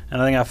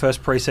 and I think our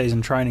first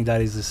pre-season training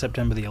date is the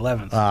September the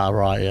 11th.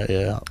 Right,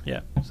 yeah. Yeah,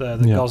 so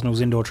the Yeah.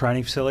 Gosnells indoor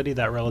training facility,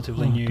 that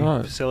relatively new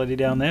dope. facility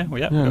down there. Well,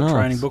 yeah, Yeah, we've got nice.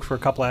 training booked for a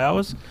couple of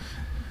hours.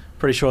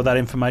 Pretty sure that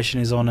information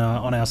is on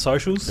our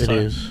socials. It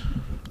is.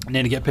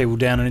 Need to get people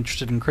down and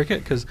interested in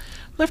cricket because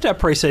left our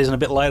pre-season a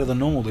bit later than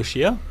normal this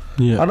year.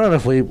 Yeah. I don't know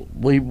if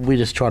we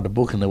just tried to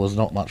book and there was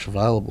not much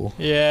available.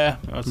 Yeah,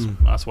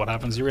 that's what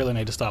happens. You really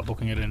need to start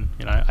booking it in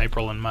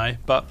April and May.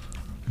 But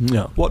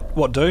Yeah.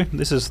 what do?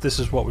 This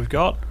is what we've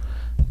got.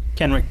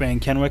 Kenwick being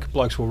Kenwick,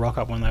 blokes will rock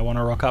up when they want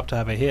to rock up to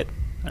have a hit.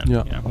 And,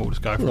 Yeah. we'll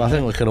just go from Well, I there.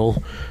 think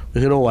we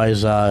could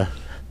always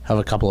have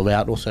a couple of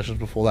outdoor sessions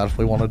before that if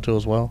we wanted to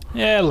as well.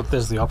 Yeah, look,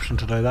 there's the option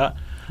to do that.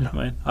 I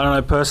mean, I don't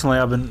know, personally,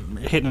 I've been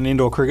hitting an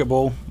indoor cricket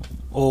ball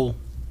all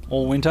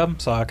winter,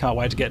 so I can't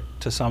wait to get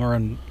to summer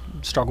and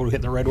struggle to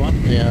hit the red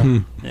one. Yeah.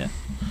 Yeah,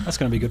 that's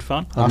going to be good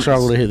fun. I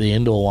struggle to hit the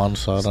indoor one,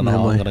 so I don't know how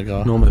I'm going to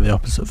go. Normally the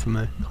opposite for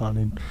me. Can't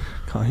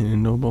hit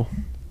indoor ball.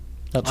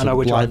 That's I know a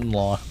which blatant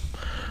lie.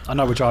 I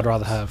know which I'd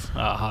rather have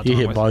a hard You time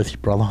hit with. both, your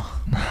brother.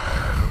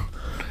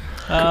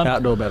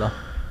 Outdoor better.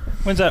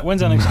 When's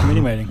our next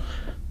committee meeting?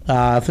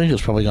 I think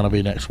it's probably going to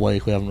be next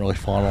week. We haven't really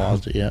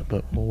finalised it yet,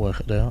 but we'll work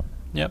it out.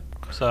 Yep.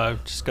 So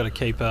just got to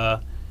keep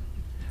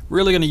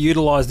really going to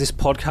utilise this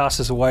podcast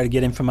as a way to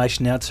get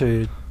information out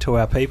to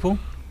our people,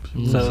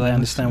 so that they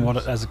understand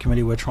what as a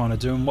committee we're trying to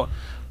do and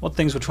what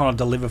things we're trying to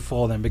deliver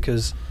for them.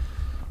 Because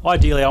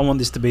ideally, I want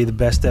this to be the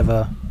best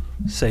ever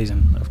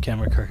season of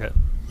Kenwick cricket.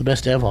 The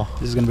best ever.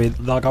 This is going to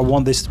be I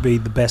want this to be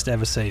the best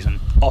ever season,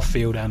 off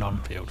field and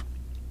on field.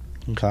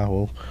 Okay,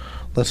 well,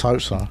 let's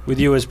hope so. With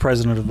you as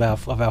president of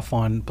our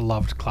fine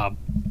beloved club,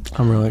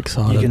 I'm really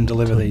excited. you can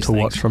deliver to, these to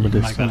things watch from a and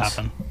make that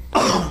distance.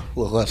 happen.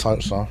 Well, let's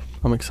hope so.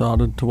 I'm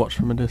excited to watch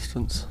from a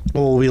distance.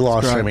 Well, we'll be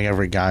live great. streaming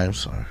every game,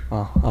 so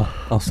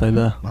I'll stay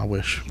there. I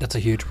wish. That's a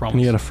huge promise. Can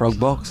you get a frog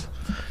box?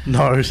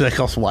 No, that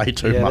costs way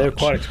too yeah, much. they're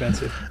quite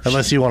expensive.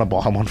 Unless you want to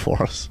buy one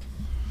for us.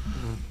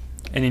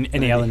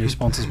 Any other new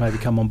sponsors maybe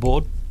come on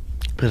board?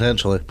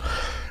 Potentially.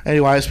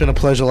 Anyway, it's been a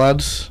pleasure,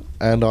 lads,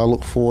 and I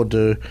look forward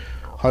to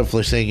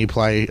hopefully seeing you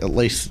play at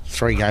least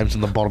 3 games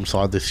in the bottom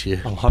side this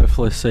year. I'll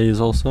hopefully see you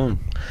all soon.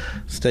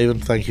 Stephen,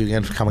 thank you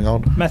again for coming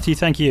on, Matthew,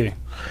 thank you.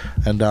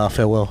 and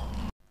farewell.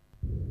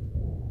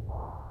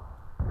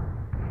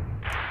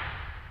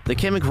 The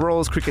Kenwick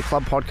Royals Cricket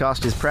Club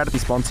podcast is proud to be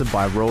sponsored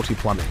by Royalty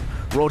Plumbing.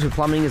 Royalty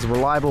Plumbing is a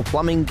reliable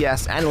plumbing,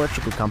 gas and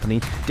electrical company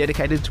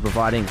dedicated to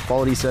providing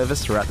quality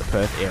service throughout the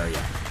Perth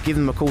area. Give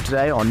them a call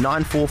today on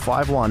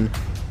 9451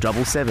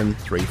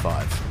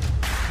 7735.